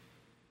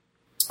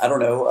 I don't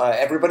know,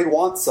 Everybody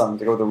Wants Some,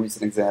 to go with a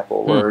recent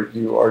example, where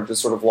you are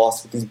just sort of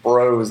lost with these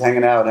bros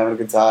hanging out and having a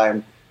good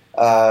time.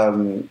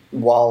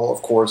 While,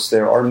 of course,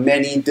 there are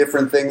many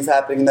different things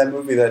happening in that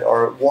movie that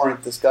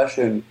warrant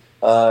discussion,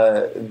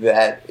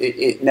 that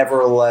it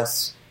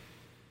nevertheless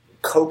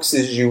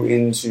coaxes you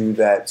into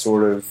that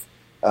sort of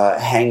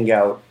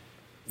hangout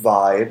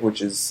vibe,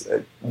 which is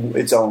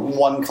its own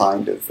one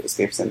kind of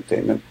escapist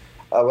entertainment.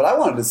 What I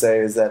wanted to say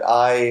is that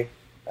I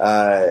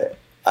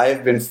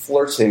have been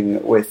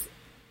flirting with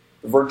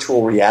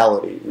virtual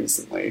reality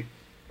recently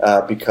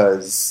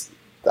because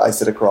I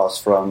sit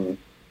across from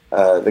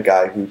the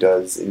guy who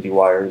does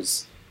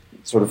IndieWire's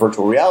sort of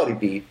virtual reality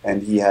beat,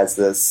 and he has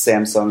the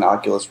Samsung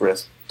Oculus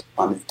Rift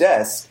on his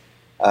desk,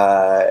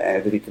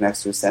 and that he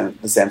connects to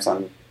the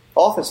Samsung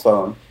Office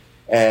phone.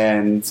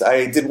 And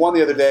I did one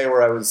the other day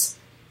where I was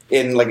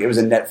in, it was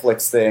a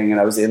Netflix thing,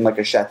 and I was in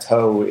a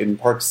chateau in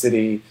Park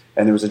City,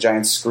 and there was a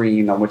giant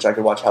screen on which I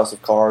could watch House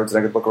of Cards, and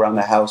I could look around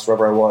the house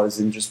wherever I was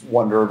and just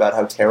wonder about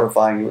how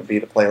terrifying it would be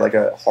to play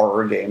a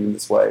horror game in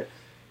this way.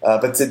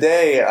 But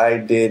today I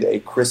did a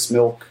Chris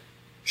Milk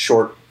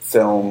short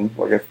film,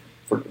 a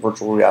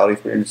virtual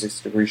reality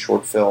 360-degree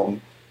short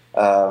film,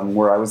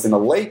 where I was in a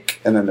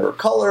lake, and then there were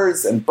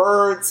colors and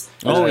birds.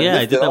 Oh yeah,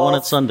 I did that one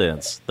at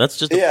Sundance. That's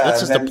just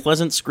a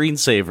pleasant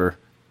screensaver.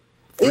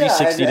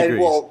 360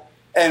 degrees.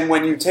 And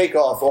when you take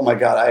off, oh my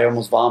god, I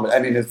almost vomit. I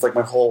mean, it's like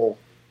my whole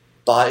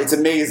body. It's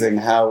amazing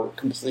how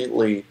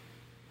completely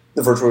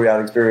the virtual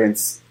reality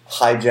experience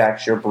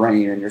hijacks your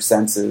brain and your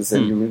senses,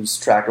 and you lose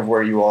track of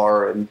where you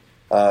are. And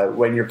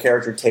when your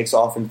character takes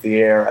off into the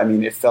air, I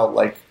mean, it felt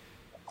like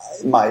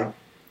my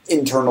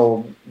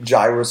internal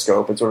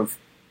gyroscope had sort of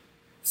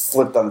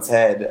flipped on its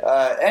head.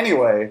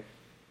 Anyway,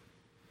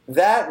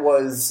 that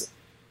was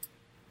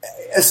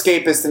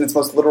escapist in its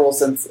most literal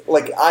sense.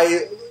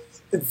 I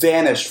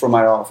vanished from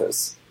my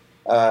office.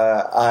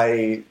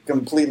 I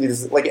completely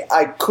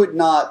I could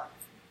not.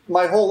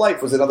 My whole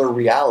life was another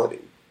reality.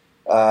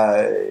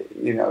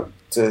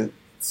 To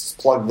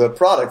plug the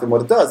product and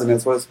what it does, and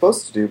it's what it's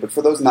supposed to do. But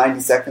for those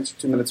 90 seconds or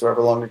 2 minutes, or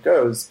however long it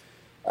goes,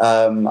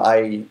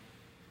 I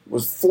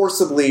was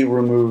forcibly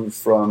removed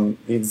from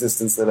the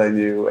existence that I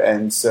knew,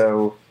 and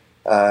so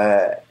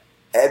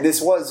And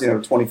this was,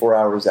 24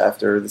 hours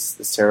after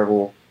this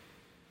terrible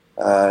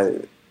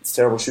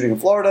shooting in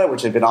Florida,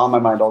 which had been on my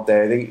mind all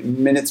day. I think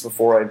minutes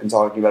before I'd been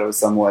talking about it with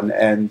someone.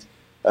 And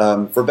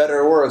for better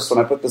or worse,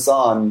 when I put this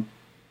on,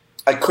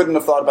 I couldn't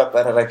have thought about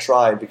that had I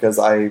tried, because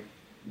I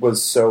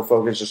was so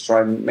focused just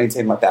trying to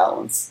maintain my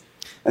balance.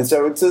 And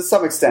so to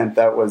some extent,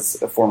 that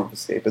was a form of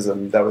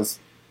escapism that was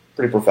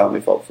pretty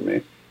profoundly felt for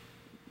me.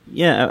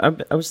 Yeah,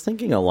 I was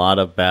thinking a lot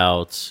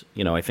about,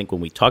 I think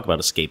when we talk about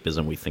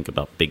escapism, we think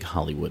about big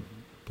Hollywood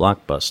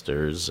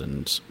blockbusters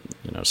and,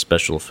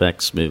 special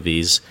effects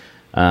movies.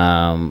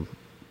 And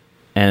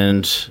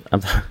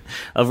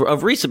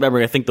of recent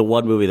memory, I think the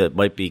one movie that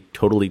might be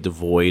totally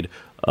devoid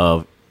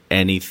of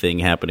anything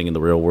happening in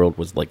the real world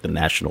was like the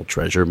National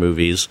Treasure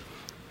movies.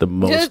 The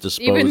most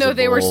disposable. Even though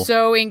they were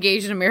so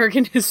engaged in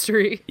American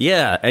history.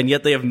 Yeah, and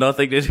yet they have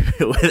nothing to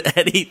do with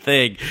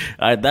anything.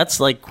 That's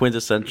like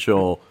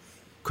quintessential.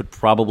 Could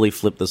probably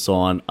flip this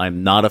on.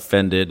 I'm not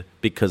offended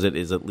because it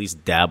is at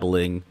least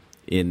dabbling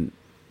in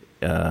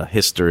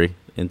history,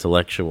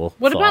 intellectual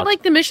What thought. about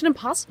like the Mission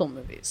Impossible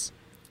movies?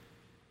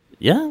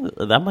 Yeah,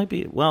 that might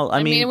be. Well,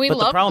 I mean but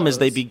the problem is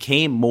they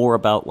became more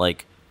about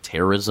like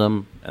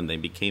terrorism, and they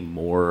became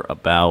more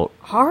about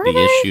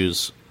the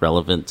issues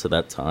relevant to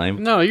that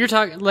time. No, you're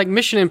talking like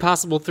Mission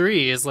Impossible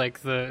 3 is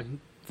like the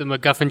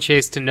MacGuffin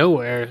chase to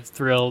nowhere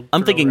thrill.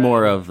 I'm thinking ride.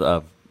 More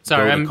of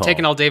Sorry, I'm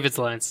taking all David's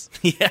lines.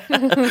 Yeah,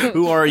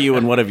 who are you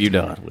and what have you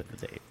done with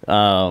the Dave?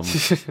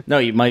 No,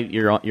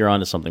 you're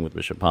onto something with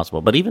Mission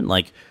Impossible, but even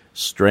like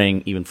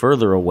straying even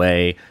further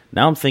away.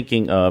 Now I'm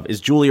thinking of, is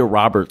Julia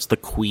Roberts the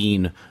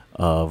queen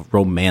of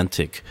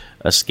romantic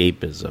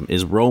escapism?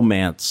 Is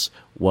romance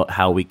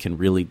how we can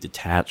really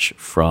detach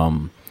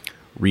from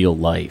real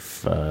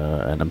life?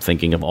 And I'm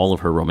thinking of all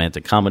of her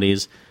romantic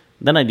comedies.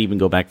 Then I'd even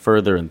go back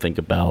further and think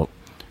about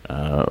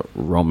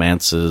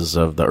romances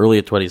of the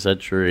early 20th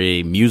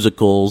century,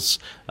 musicals.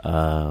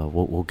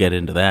 We'll get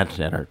into that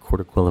at our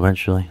quarter quill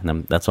eventually,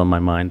 and that's on my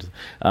mind.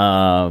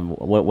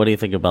 What do you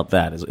think about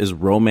that? Is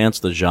romance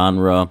the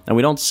genre? And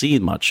we don't see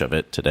much of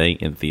it today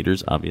in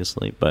theaters,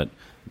 obviously, but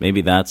maybe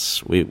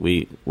that's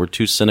we're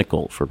too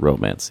cynical for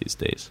romance these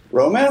days.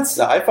 Romance?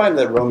 I find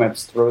that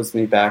romance throws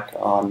me back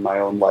on my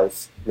own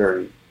life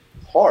very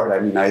hard.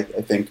 I mean, I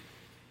think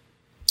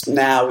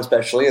now,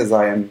 especially as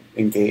I am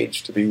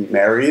engaged to be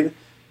married,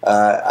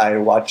 I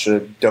watch a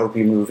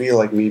dopey movie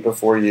like Me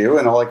Before You,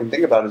 and all I can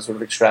think about is sort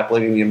of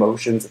extrapolating the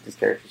emotions that these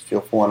characters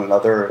feel for one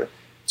another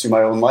to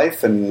my own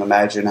life, and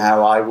imagine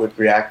how I would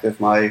react if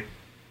my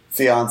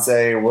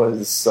fiance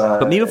was.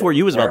 But Me Before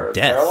You is about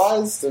death.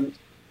 Paralyzed.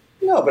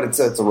 No, but it's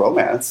a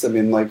romance. I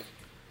mean, like,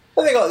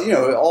 I think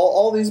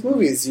all these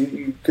movies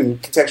you can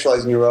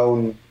contextualize in your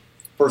own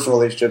personal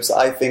relationships.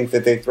 I think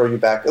that they throw you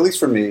back, at least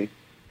for me,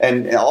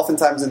 and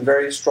oftentimes in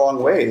very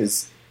strong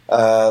ways,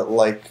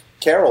 like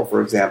Carol,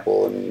 for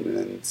example,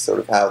 and sort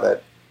of how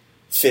that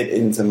fit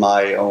into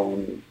my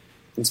own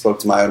and spoke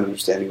to my own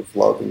understanding of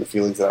love and the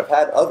feelings that I've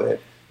had of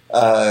it.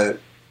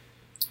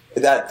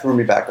 That threw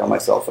me back on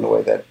myself in a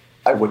way that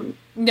I wouldn't.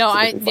 No,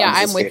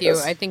 I'm with you.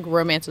 I think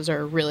romances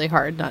are really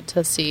hard not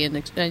to see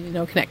and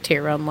connect to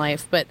your own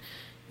life, but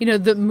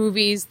the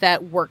movies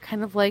that work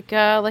kind of like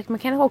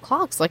mechanical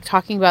clocks, like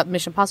talking about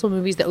Mission Impossible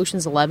movies, the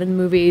Ocean's 11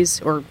 movies,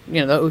 or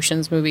the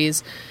Ocean's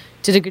movies,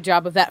 did a good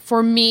job of that.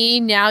 For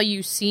me, Now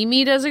You See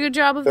Me does a good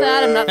job of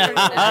that. I'm not starting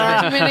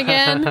that argument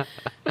again.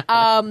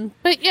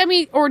 But I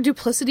mean, or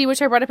Duplicity,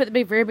 which I brought up at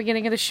the very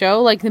beginning of the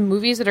show, like the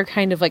movies that are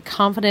kind of like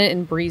confident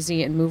and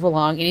breezy and move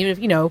along. And even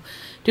if,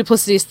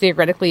 Duplicity is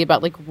theoretically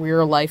about like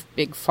real life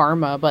big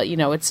pharma, but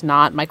it's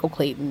not Michael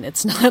Clayton.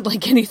 It's not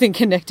like anything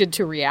connected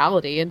to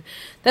reality. And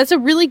that's a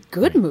really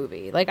good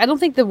movie. Like, I don't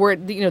think the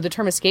word, the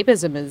term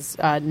escapism is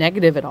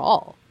negative at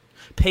all.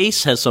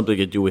 Pace has something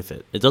to do with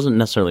it. It doesn't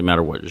necessarily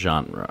matter what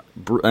genre.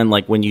 And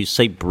like when you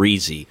say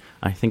breezy,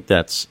 I think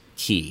that's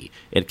key.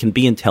 It can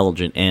be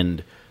intelligent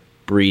and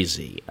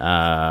breezy.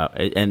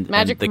 And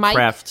Magic the Mike.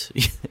 craft.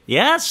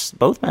 Yes,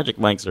 both Magic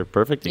Mikes are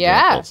perfect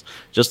examples. Yeah.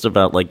 Just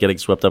about like getting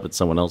swept up in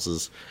someone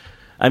else's.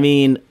 I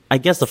mean, I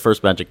guess the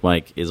first Magic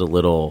Mike is a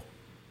little,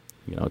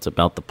 it's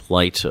about the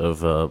plight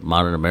of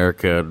modern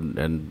America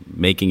and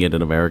making it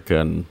in America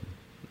and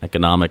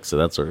economics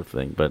and that sort of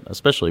thing. But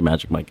especially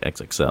Magic Mike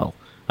XXL.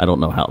 I don't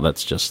know how.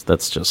 That's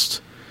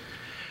just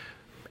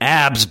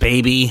abs,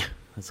 baby.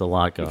 That's a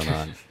lot going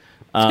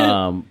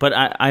on. But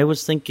I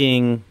was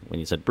thinking, when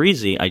you said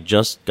breezy, I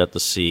just got to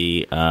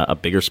see A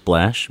Bigger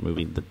Splash,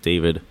 movie that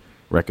David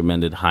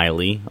recommended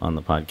highly on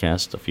the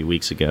podcast a few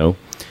weeks ago.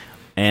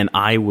 And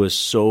I was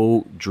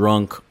so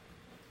drunk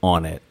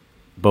on it,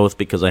 both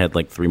because I had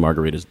like 3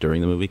 margaritas during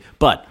the movie,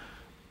 but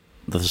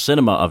the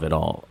cinema of it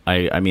all.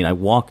 I mean, I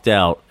walked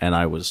out and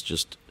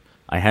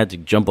I had to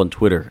jump on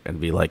Twitter and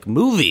be like,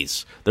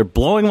 movies, they're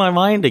blowing my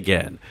mind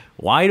again.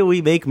 Why do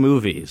we make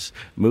movies?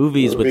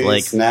 Movies with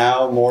like...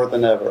 now more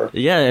than ever.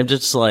 Yeah, I'm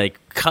just like,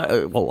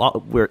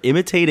 we're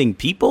imitating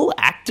people,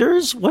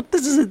 actors? What?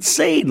 This is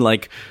insane.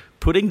 Like,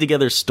 putting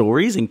together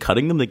stories and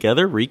cutting them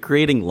together,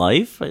 recreating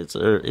life.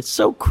 It's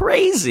so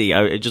crazy.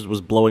 It just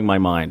was blowing my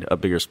mind. A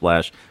Bigger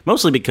Splash,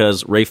 mostly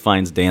because Ralph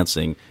Fiennes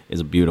dancing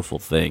is a beautiful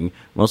thing.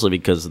 Mostly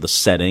because of the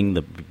setting,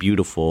 the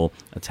beautiful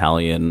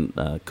Italian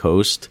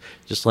coast.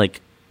 Just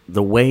like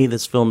the way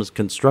this film is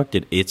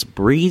constructed, it's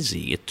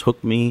breezy. It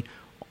took me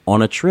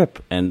on a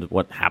trip, and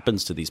what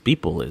happens to these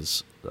people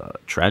is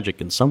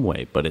tragic in some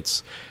way, but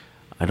it's,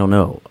 I don't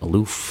know,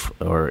 aloof,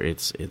 or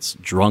it's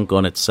drunk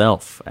on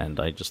itself, and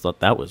I just thought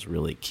that was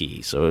really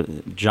key. So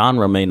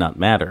genre may not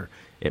matter.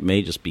 It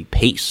may just be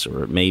pace,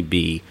 or it may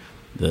be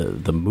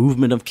the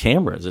movement of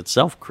cameras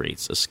itself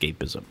creates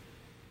escapism.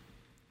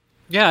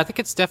 Yeah, I think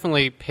it's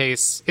definitely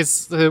pace.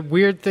 It's the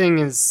weird thing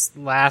is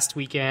last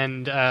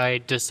weekend I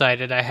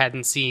decided I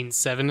hadn't seen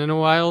Seven in a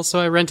while, so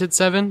I rented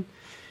Seven.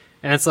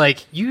 And it's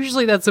like,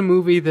 usually that's a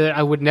movie that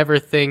I would never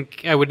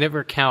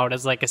count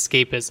as like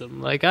escapism.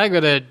 Like, I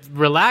gotta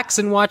relax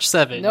and watch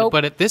Seven. Nope.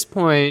 But at this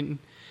point,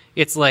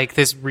 it's like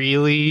this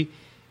really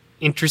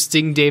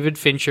interesting David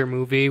Fincher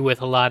movie with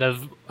a lot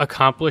of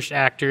accomplished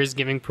actors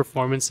giving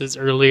performances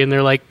early in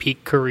their like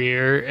peak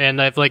career.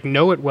 And I've like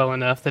know it well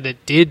enough that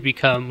it did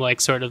become like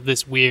sort of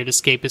this weird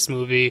escapist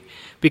movie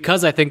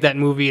because I think that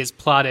movie is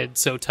plotted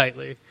so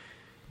tightly.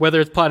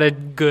 Whether it's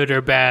plotted good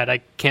or bad, I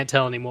can't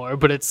tell anymore.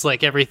 But it's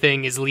like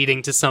everything is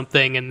leading to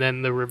something, and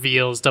then the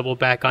reveals double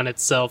back on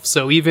itself.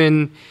 So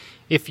even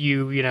if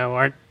you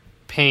aren't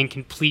paying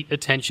complete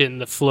attention,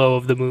 the flow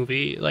of the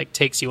movie like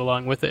takes you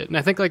along with it. And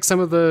I think like some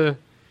of the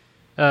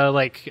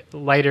like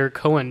lighter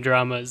Coen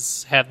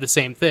dramas have the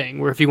same thing,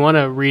 where if you want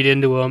to read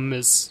into them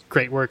as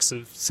great works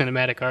of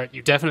cinematic art,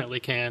 you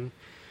definitely can.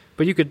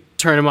 But you could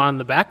turn them on in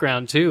the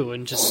background too,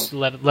 and just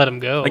let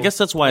them go. I guess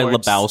that's why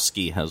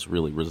Lebowski has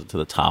really risen to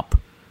the top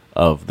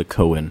of the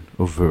Coen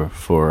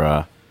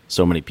for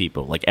so many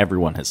people. Like,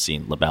 everyone has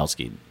seen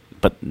Lebowski,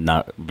 but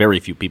not very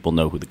few people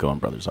know who the Coen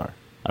brothers are,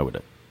 I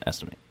would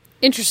estimate.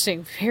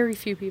 Interesting. Very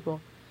few people.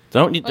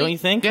 Don't you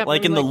think? Yeah,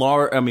 like in the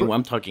law, I mean,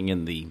 I'm talking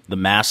in the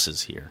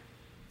masses here.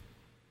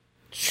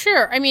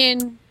 Sure. I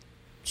mean,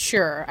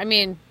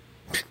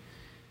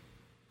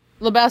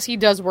 Lebowski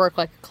does work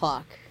like a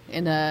clock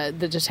in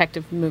the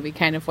detective movie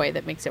kind of way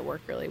that makes it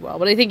work really well.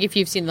 But I think if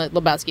you've seen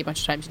Lebowski a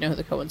bunch of times, you know who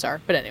the Coens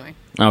are. But anyway.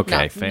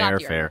 Okay,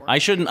 fair. I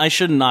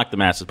shouldn't knock the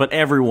masses, but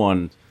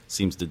everyone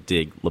seems to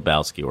dig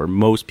Lebowski, or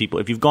most people.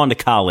 If you've gone to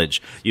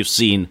college, you've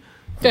seen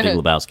Big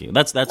Lebowski.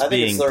 That's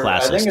being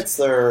classist. I think it's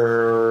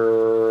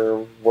their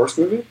worst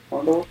movie.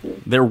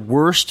 Their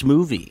worst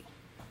movie.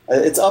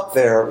 It's up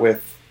there.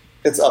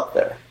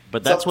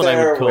 But that's what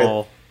I would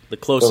call the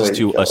closest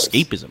to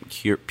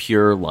escapism.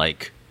 Pure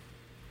like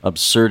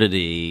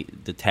absurdity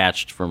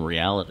detached from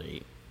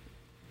reality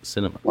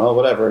cinema. Well,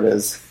 whatever it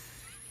is.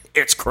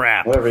 It's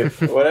crap. Whatever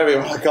you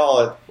want to call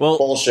it. Well,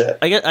 bullshit.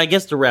 I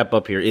guess to wrap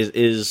up here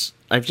is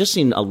I've just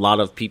seen a lot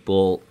of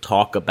people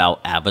talk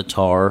about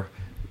Avatar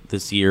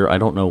this year. I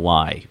don't know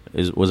why.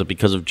 Was it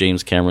because of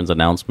James Cameron's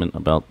announcement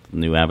about the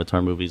new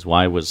Avatar movies?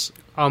 Why was...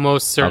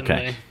 Almost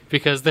certainly. Okay.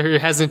 Because there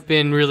hasn't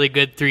been really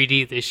good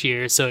 3D this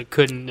year, so it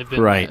couldn't have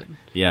been right. that.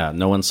 Yeah,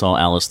 no one saw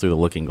Alice Through the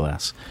Looking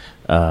Glass,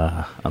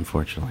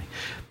 unfortunately.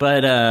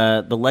 But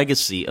the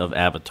legacy of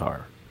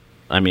Avatar,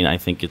 I mean, I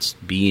think it's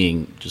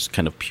being just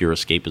kind of pure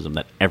escapism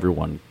that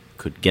everyone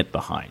could get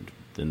behind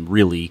and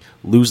really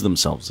lose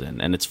themselves in.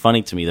 And it's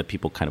funny to me that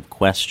people kind of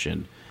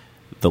question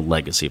the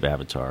legacy of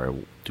Avatar.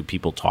 Do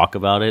people talk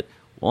about it?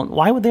 Well,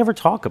 why would they ever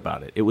talk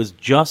about it? It was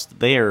just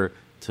there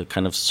to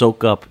kind of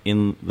soak up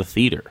in the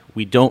theater.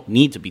 We don't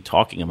need to be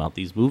talking about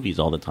these movies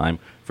all the time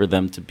for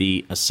them to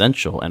be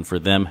essential and for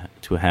them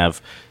to have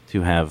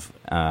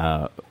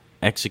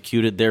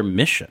executed their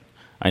mission.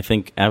 I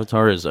think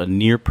Avatar is a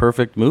near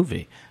perfect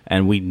movie,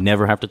 and we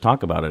never have to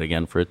talk about it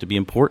again for it to be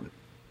important.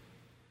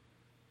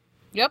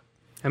 Yep.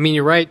 I mean,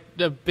 you're right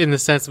in the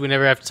sense that we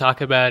never have to talk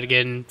about it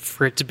again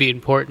for it to be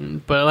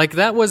important. But like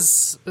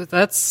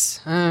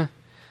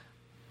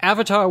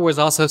Avatar was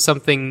also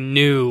something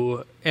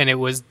new, and it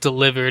was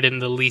delivered in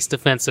the least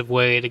offensive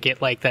way to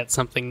get like that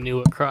something new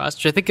across,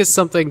 which I think is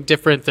something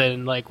different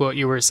than like what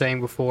you were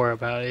saying before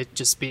about it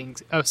just being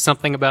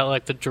something about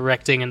like the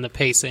directing and the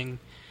pacing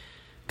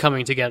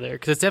coming together.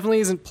 Because it definitely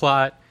isn't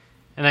plot,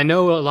 and I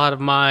know a lot of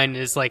mine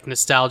is like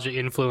nostalgia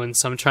influence,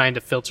 so I'm trying to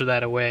filter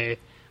that away.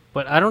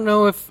 But I don't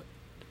know if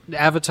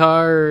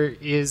Avatar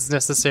is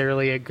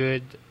necessarily a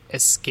good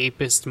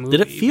escapist movie.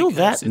 Did it feel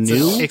that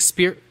new?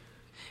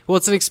 Well,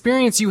 it's an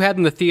experience you had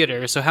in the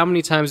theater, so how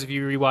many times have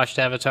you rewatched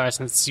Avatar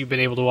since you've been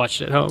able to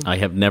watch it at home? I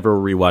have never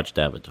rewatched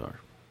Avatar.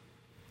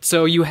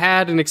 So you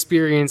had an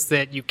experience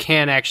that you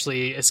can't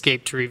actually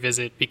escape to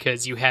revisit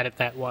because you had it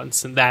that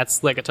once, and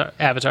that's like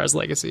Avatar's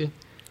legacy.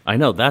 I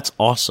know, that's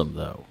awesome,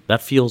 though.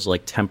 That feels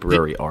like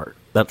temporary art.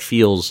 That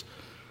feels...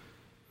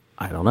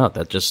 I don't know.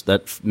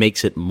 That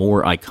makes it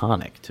more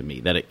iconic to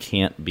me, that it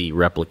can't be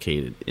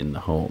replicated in the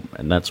home,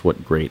 and that's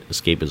what great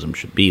escapism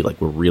should be.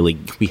 Like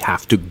we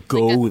have to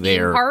go like a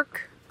there. Theme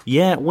park?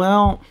 Yeah,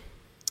 well,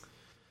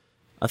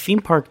 a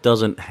theme park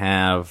doesn't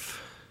have.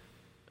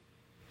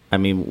 I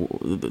mean,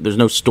 there's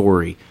no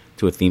story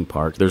to a theme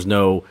park. There's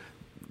no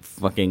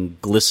fucking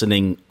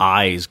glistening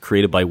eyes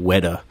created by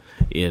Weta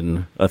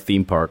in a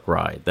theme park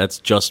ride. That's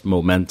just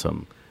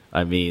momentum.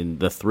 I mean,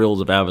 the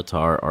thrills of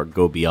Avatar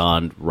go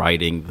beyond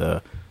riding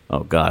the...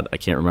 Oh, God, I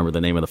can't remember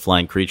the name of the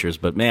flying creatures,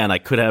 but man, I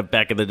could have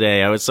back in the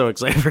day. I was so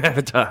excited for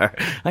Avatar.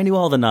 I knew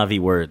all the Na'vi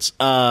words.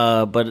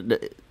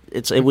 But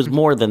it was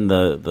more than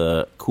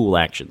the cool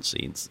action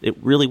scenes. It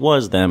really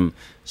was them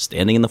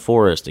standing in the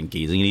forest and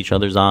gazing in each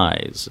other's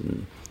eyes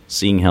and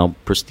seeing how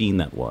pristine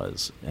that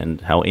was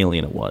and how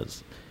alien it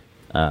was.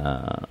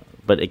 But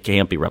it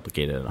can't be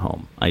replicated at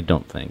home, I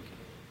don't think.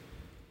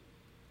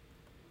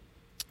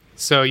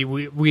 So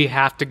we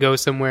have to go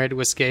somewhere to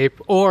escape,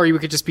 or we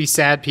could just be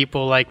sad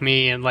people like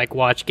me and like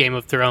watch Game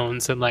of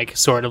Thrones and like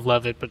sort of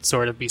love it, but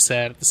sort of be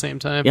sad at the same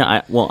time.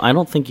 Yeah, I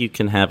don't think you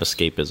can have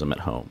escapism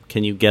at home.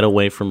 Can you get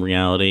away from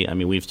reality? I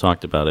mean, we've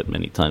talked about it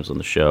many times on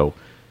the show.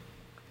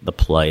 The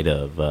plight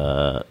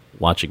of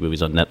watching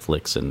movies on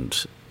Netflix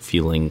and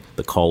feeling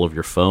the call of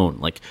your phone.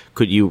 Like,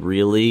 could you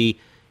really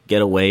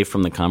get away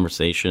from the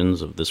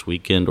conversations of this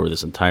weekend or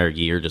this entire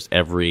year? Just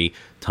every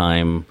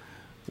time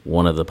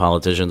one of the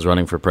politicians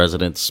running for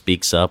president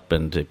speaks up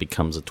and it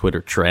becomes a Twitter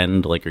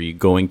trend? Like, are you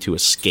going to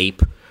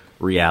escape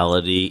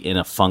reality in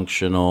a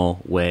functional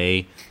way,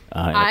 in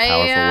a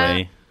powerful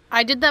way?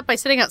 I did that by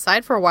sitting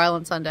outside for a while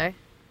on Sunday.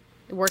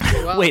 It worked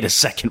pretty well. Wait a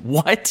second,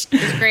 what?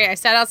 It was great. I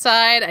sat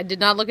outside, I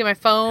did not look at my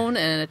phone,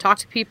 and I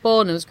talked to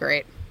people, and it was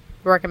great.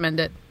 I recommend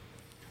it.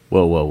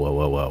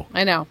 Whoa.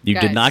 I know. You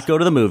guys. did not go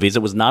to the movies.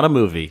 It was not a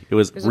movie. It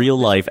was real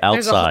life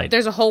outside.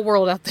 There's a whole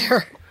world out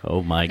there.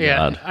 Oh my Yeah,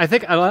 God. I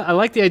think I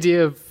like the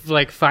idea of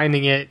like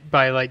finding it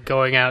by like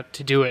going out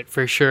to do it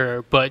for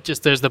sure, but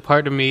just there's the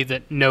part of me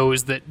that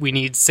knows that we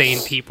need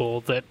sane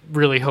people that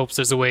really hopes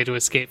there's a way to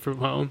escape from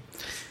home.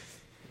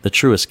 The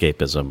true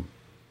escapism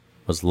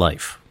was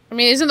life. I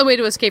mean, isn't the way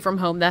to escape from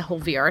home that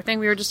whole VR thing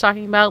we were just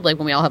talking about? Like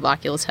when we all have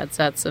Oculus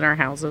headsets in our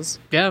houses.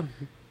 Yeah,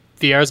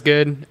 VR's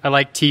good. I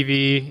like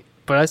TV,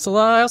 but I also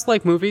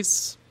like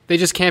movies. They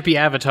just can't be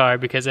Avatar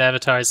because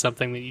Avatar is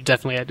something that you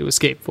definitely had to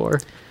escape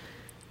for.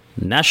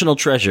 National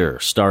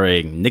Treasure,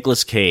 starring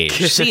Nicolas Cage.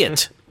 See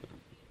it.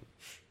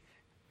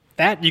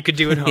 That you could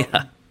do at home.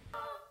 Yeah.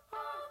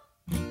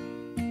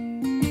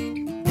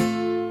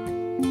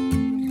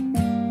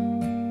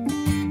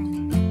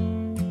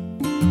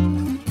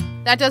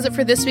 That does it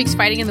for this week's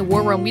Fighting in the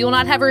War Room. We will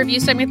not have a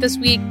review segment this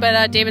week,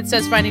 but David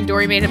says Finding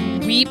Dory made him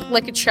weep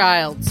like a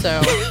child,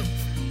 so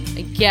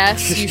I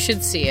guess you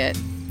should see it.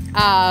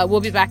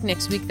 We'll be back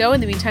next week, though.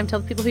 In the meantime, tell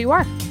the people who you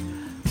are.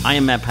 I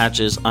am Matt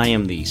Patches. I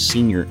am the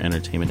senior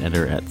entertainment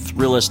editor at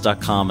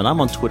Thrillist.com, and I'm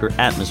on Twitter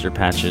at Mr.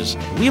 Patches.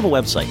 We have a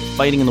website,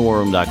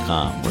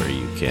 fightinginthewarroom.com, where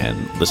you can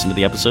listen to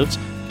the episodes,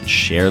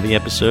 share the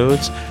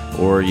episodes,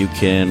 or you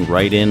can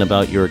write in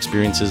about your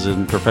experiences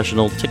in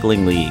professional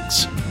tickling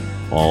leagues.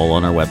 All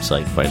on our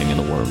website,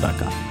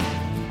 fightinginthewarroom.com.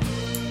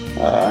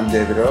 I'm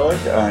David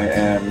Ehrlich. I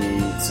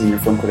am senior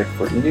film critic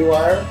for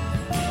IndieWire.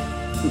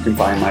 You can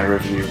find my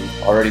review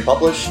already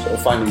published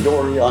of Finding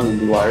Dory on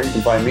IndieWire. You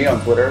can find me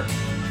on Twitter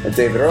at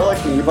David Ehrlich,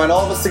 and you can find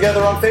all of us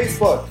together on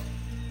Facebook,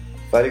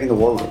 Fighting in the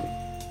War Room.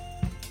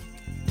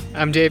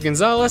 I'm Dave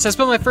Gonzalez. I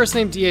spell my first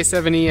name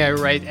DA7E. I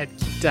write at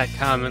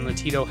geek.com and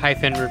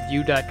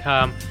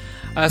latino-review.com.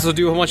 I also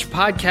do a whole bunch of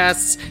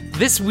podcasts.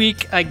 This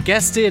week, I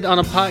guested on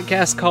a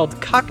podcast called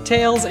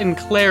Cocktails and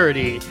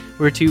Clarity,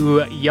 where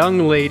two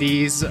young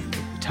ladies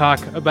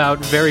talk about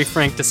very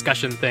frank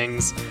discussion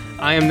things.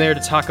 I am there to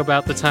talk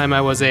about the time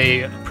I was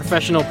a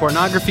professional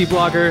pornography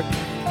blogger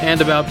and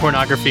about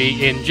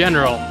pornography in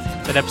general.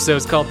 That episode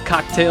is called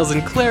Cocktails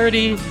and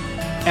Clarity,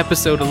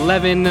 episode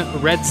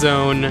 11, Red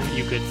Zone.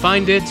 You could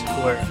find it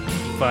where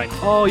you find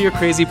all your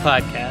crazy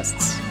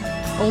podcasts.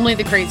 Only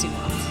the crazy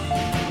ones.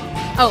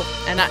 Oh,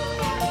 and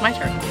it's my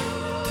turn.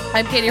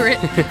 I'm Katie Rich.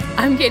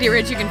 I'm Katie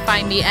Rich. You can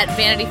find me at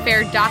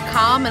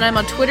VanityFair.com, and I'm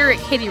on Twitter at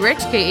Katie Rich,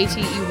 KateyRich.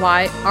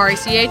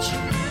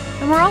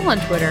 And we're all on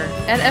Twitter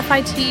at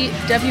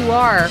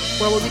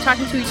FITWR, where we'll be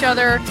talking to each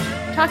other,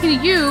 talking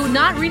to you,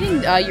 not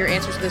reading your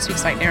answers to this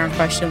week's Night Errand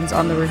questions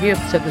on the review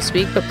episode this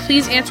week, but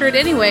please answer it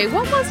anyway.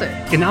 What was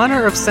it? In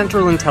honor of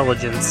Central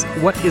Intelligence,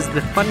 what is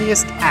the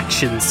funniest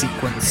action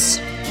sequence?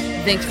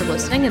 Thanks for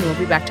listening, and we'll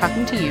be back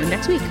talking to you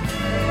next week.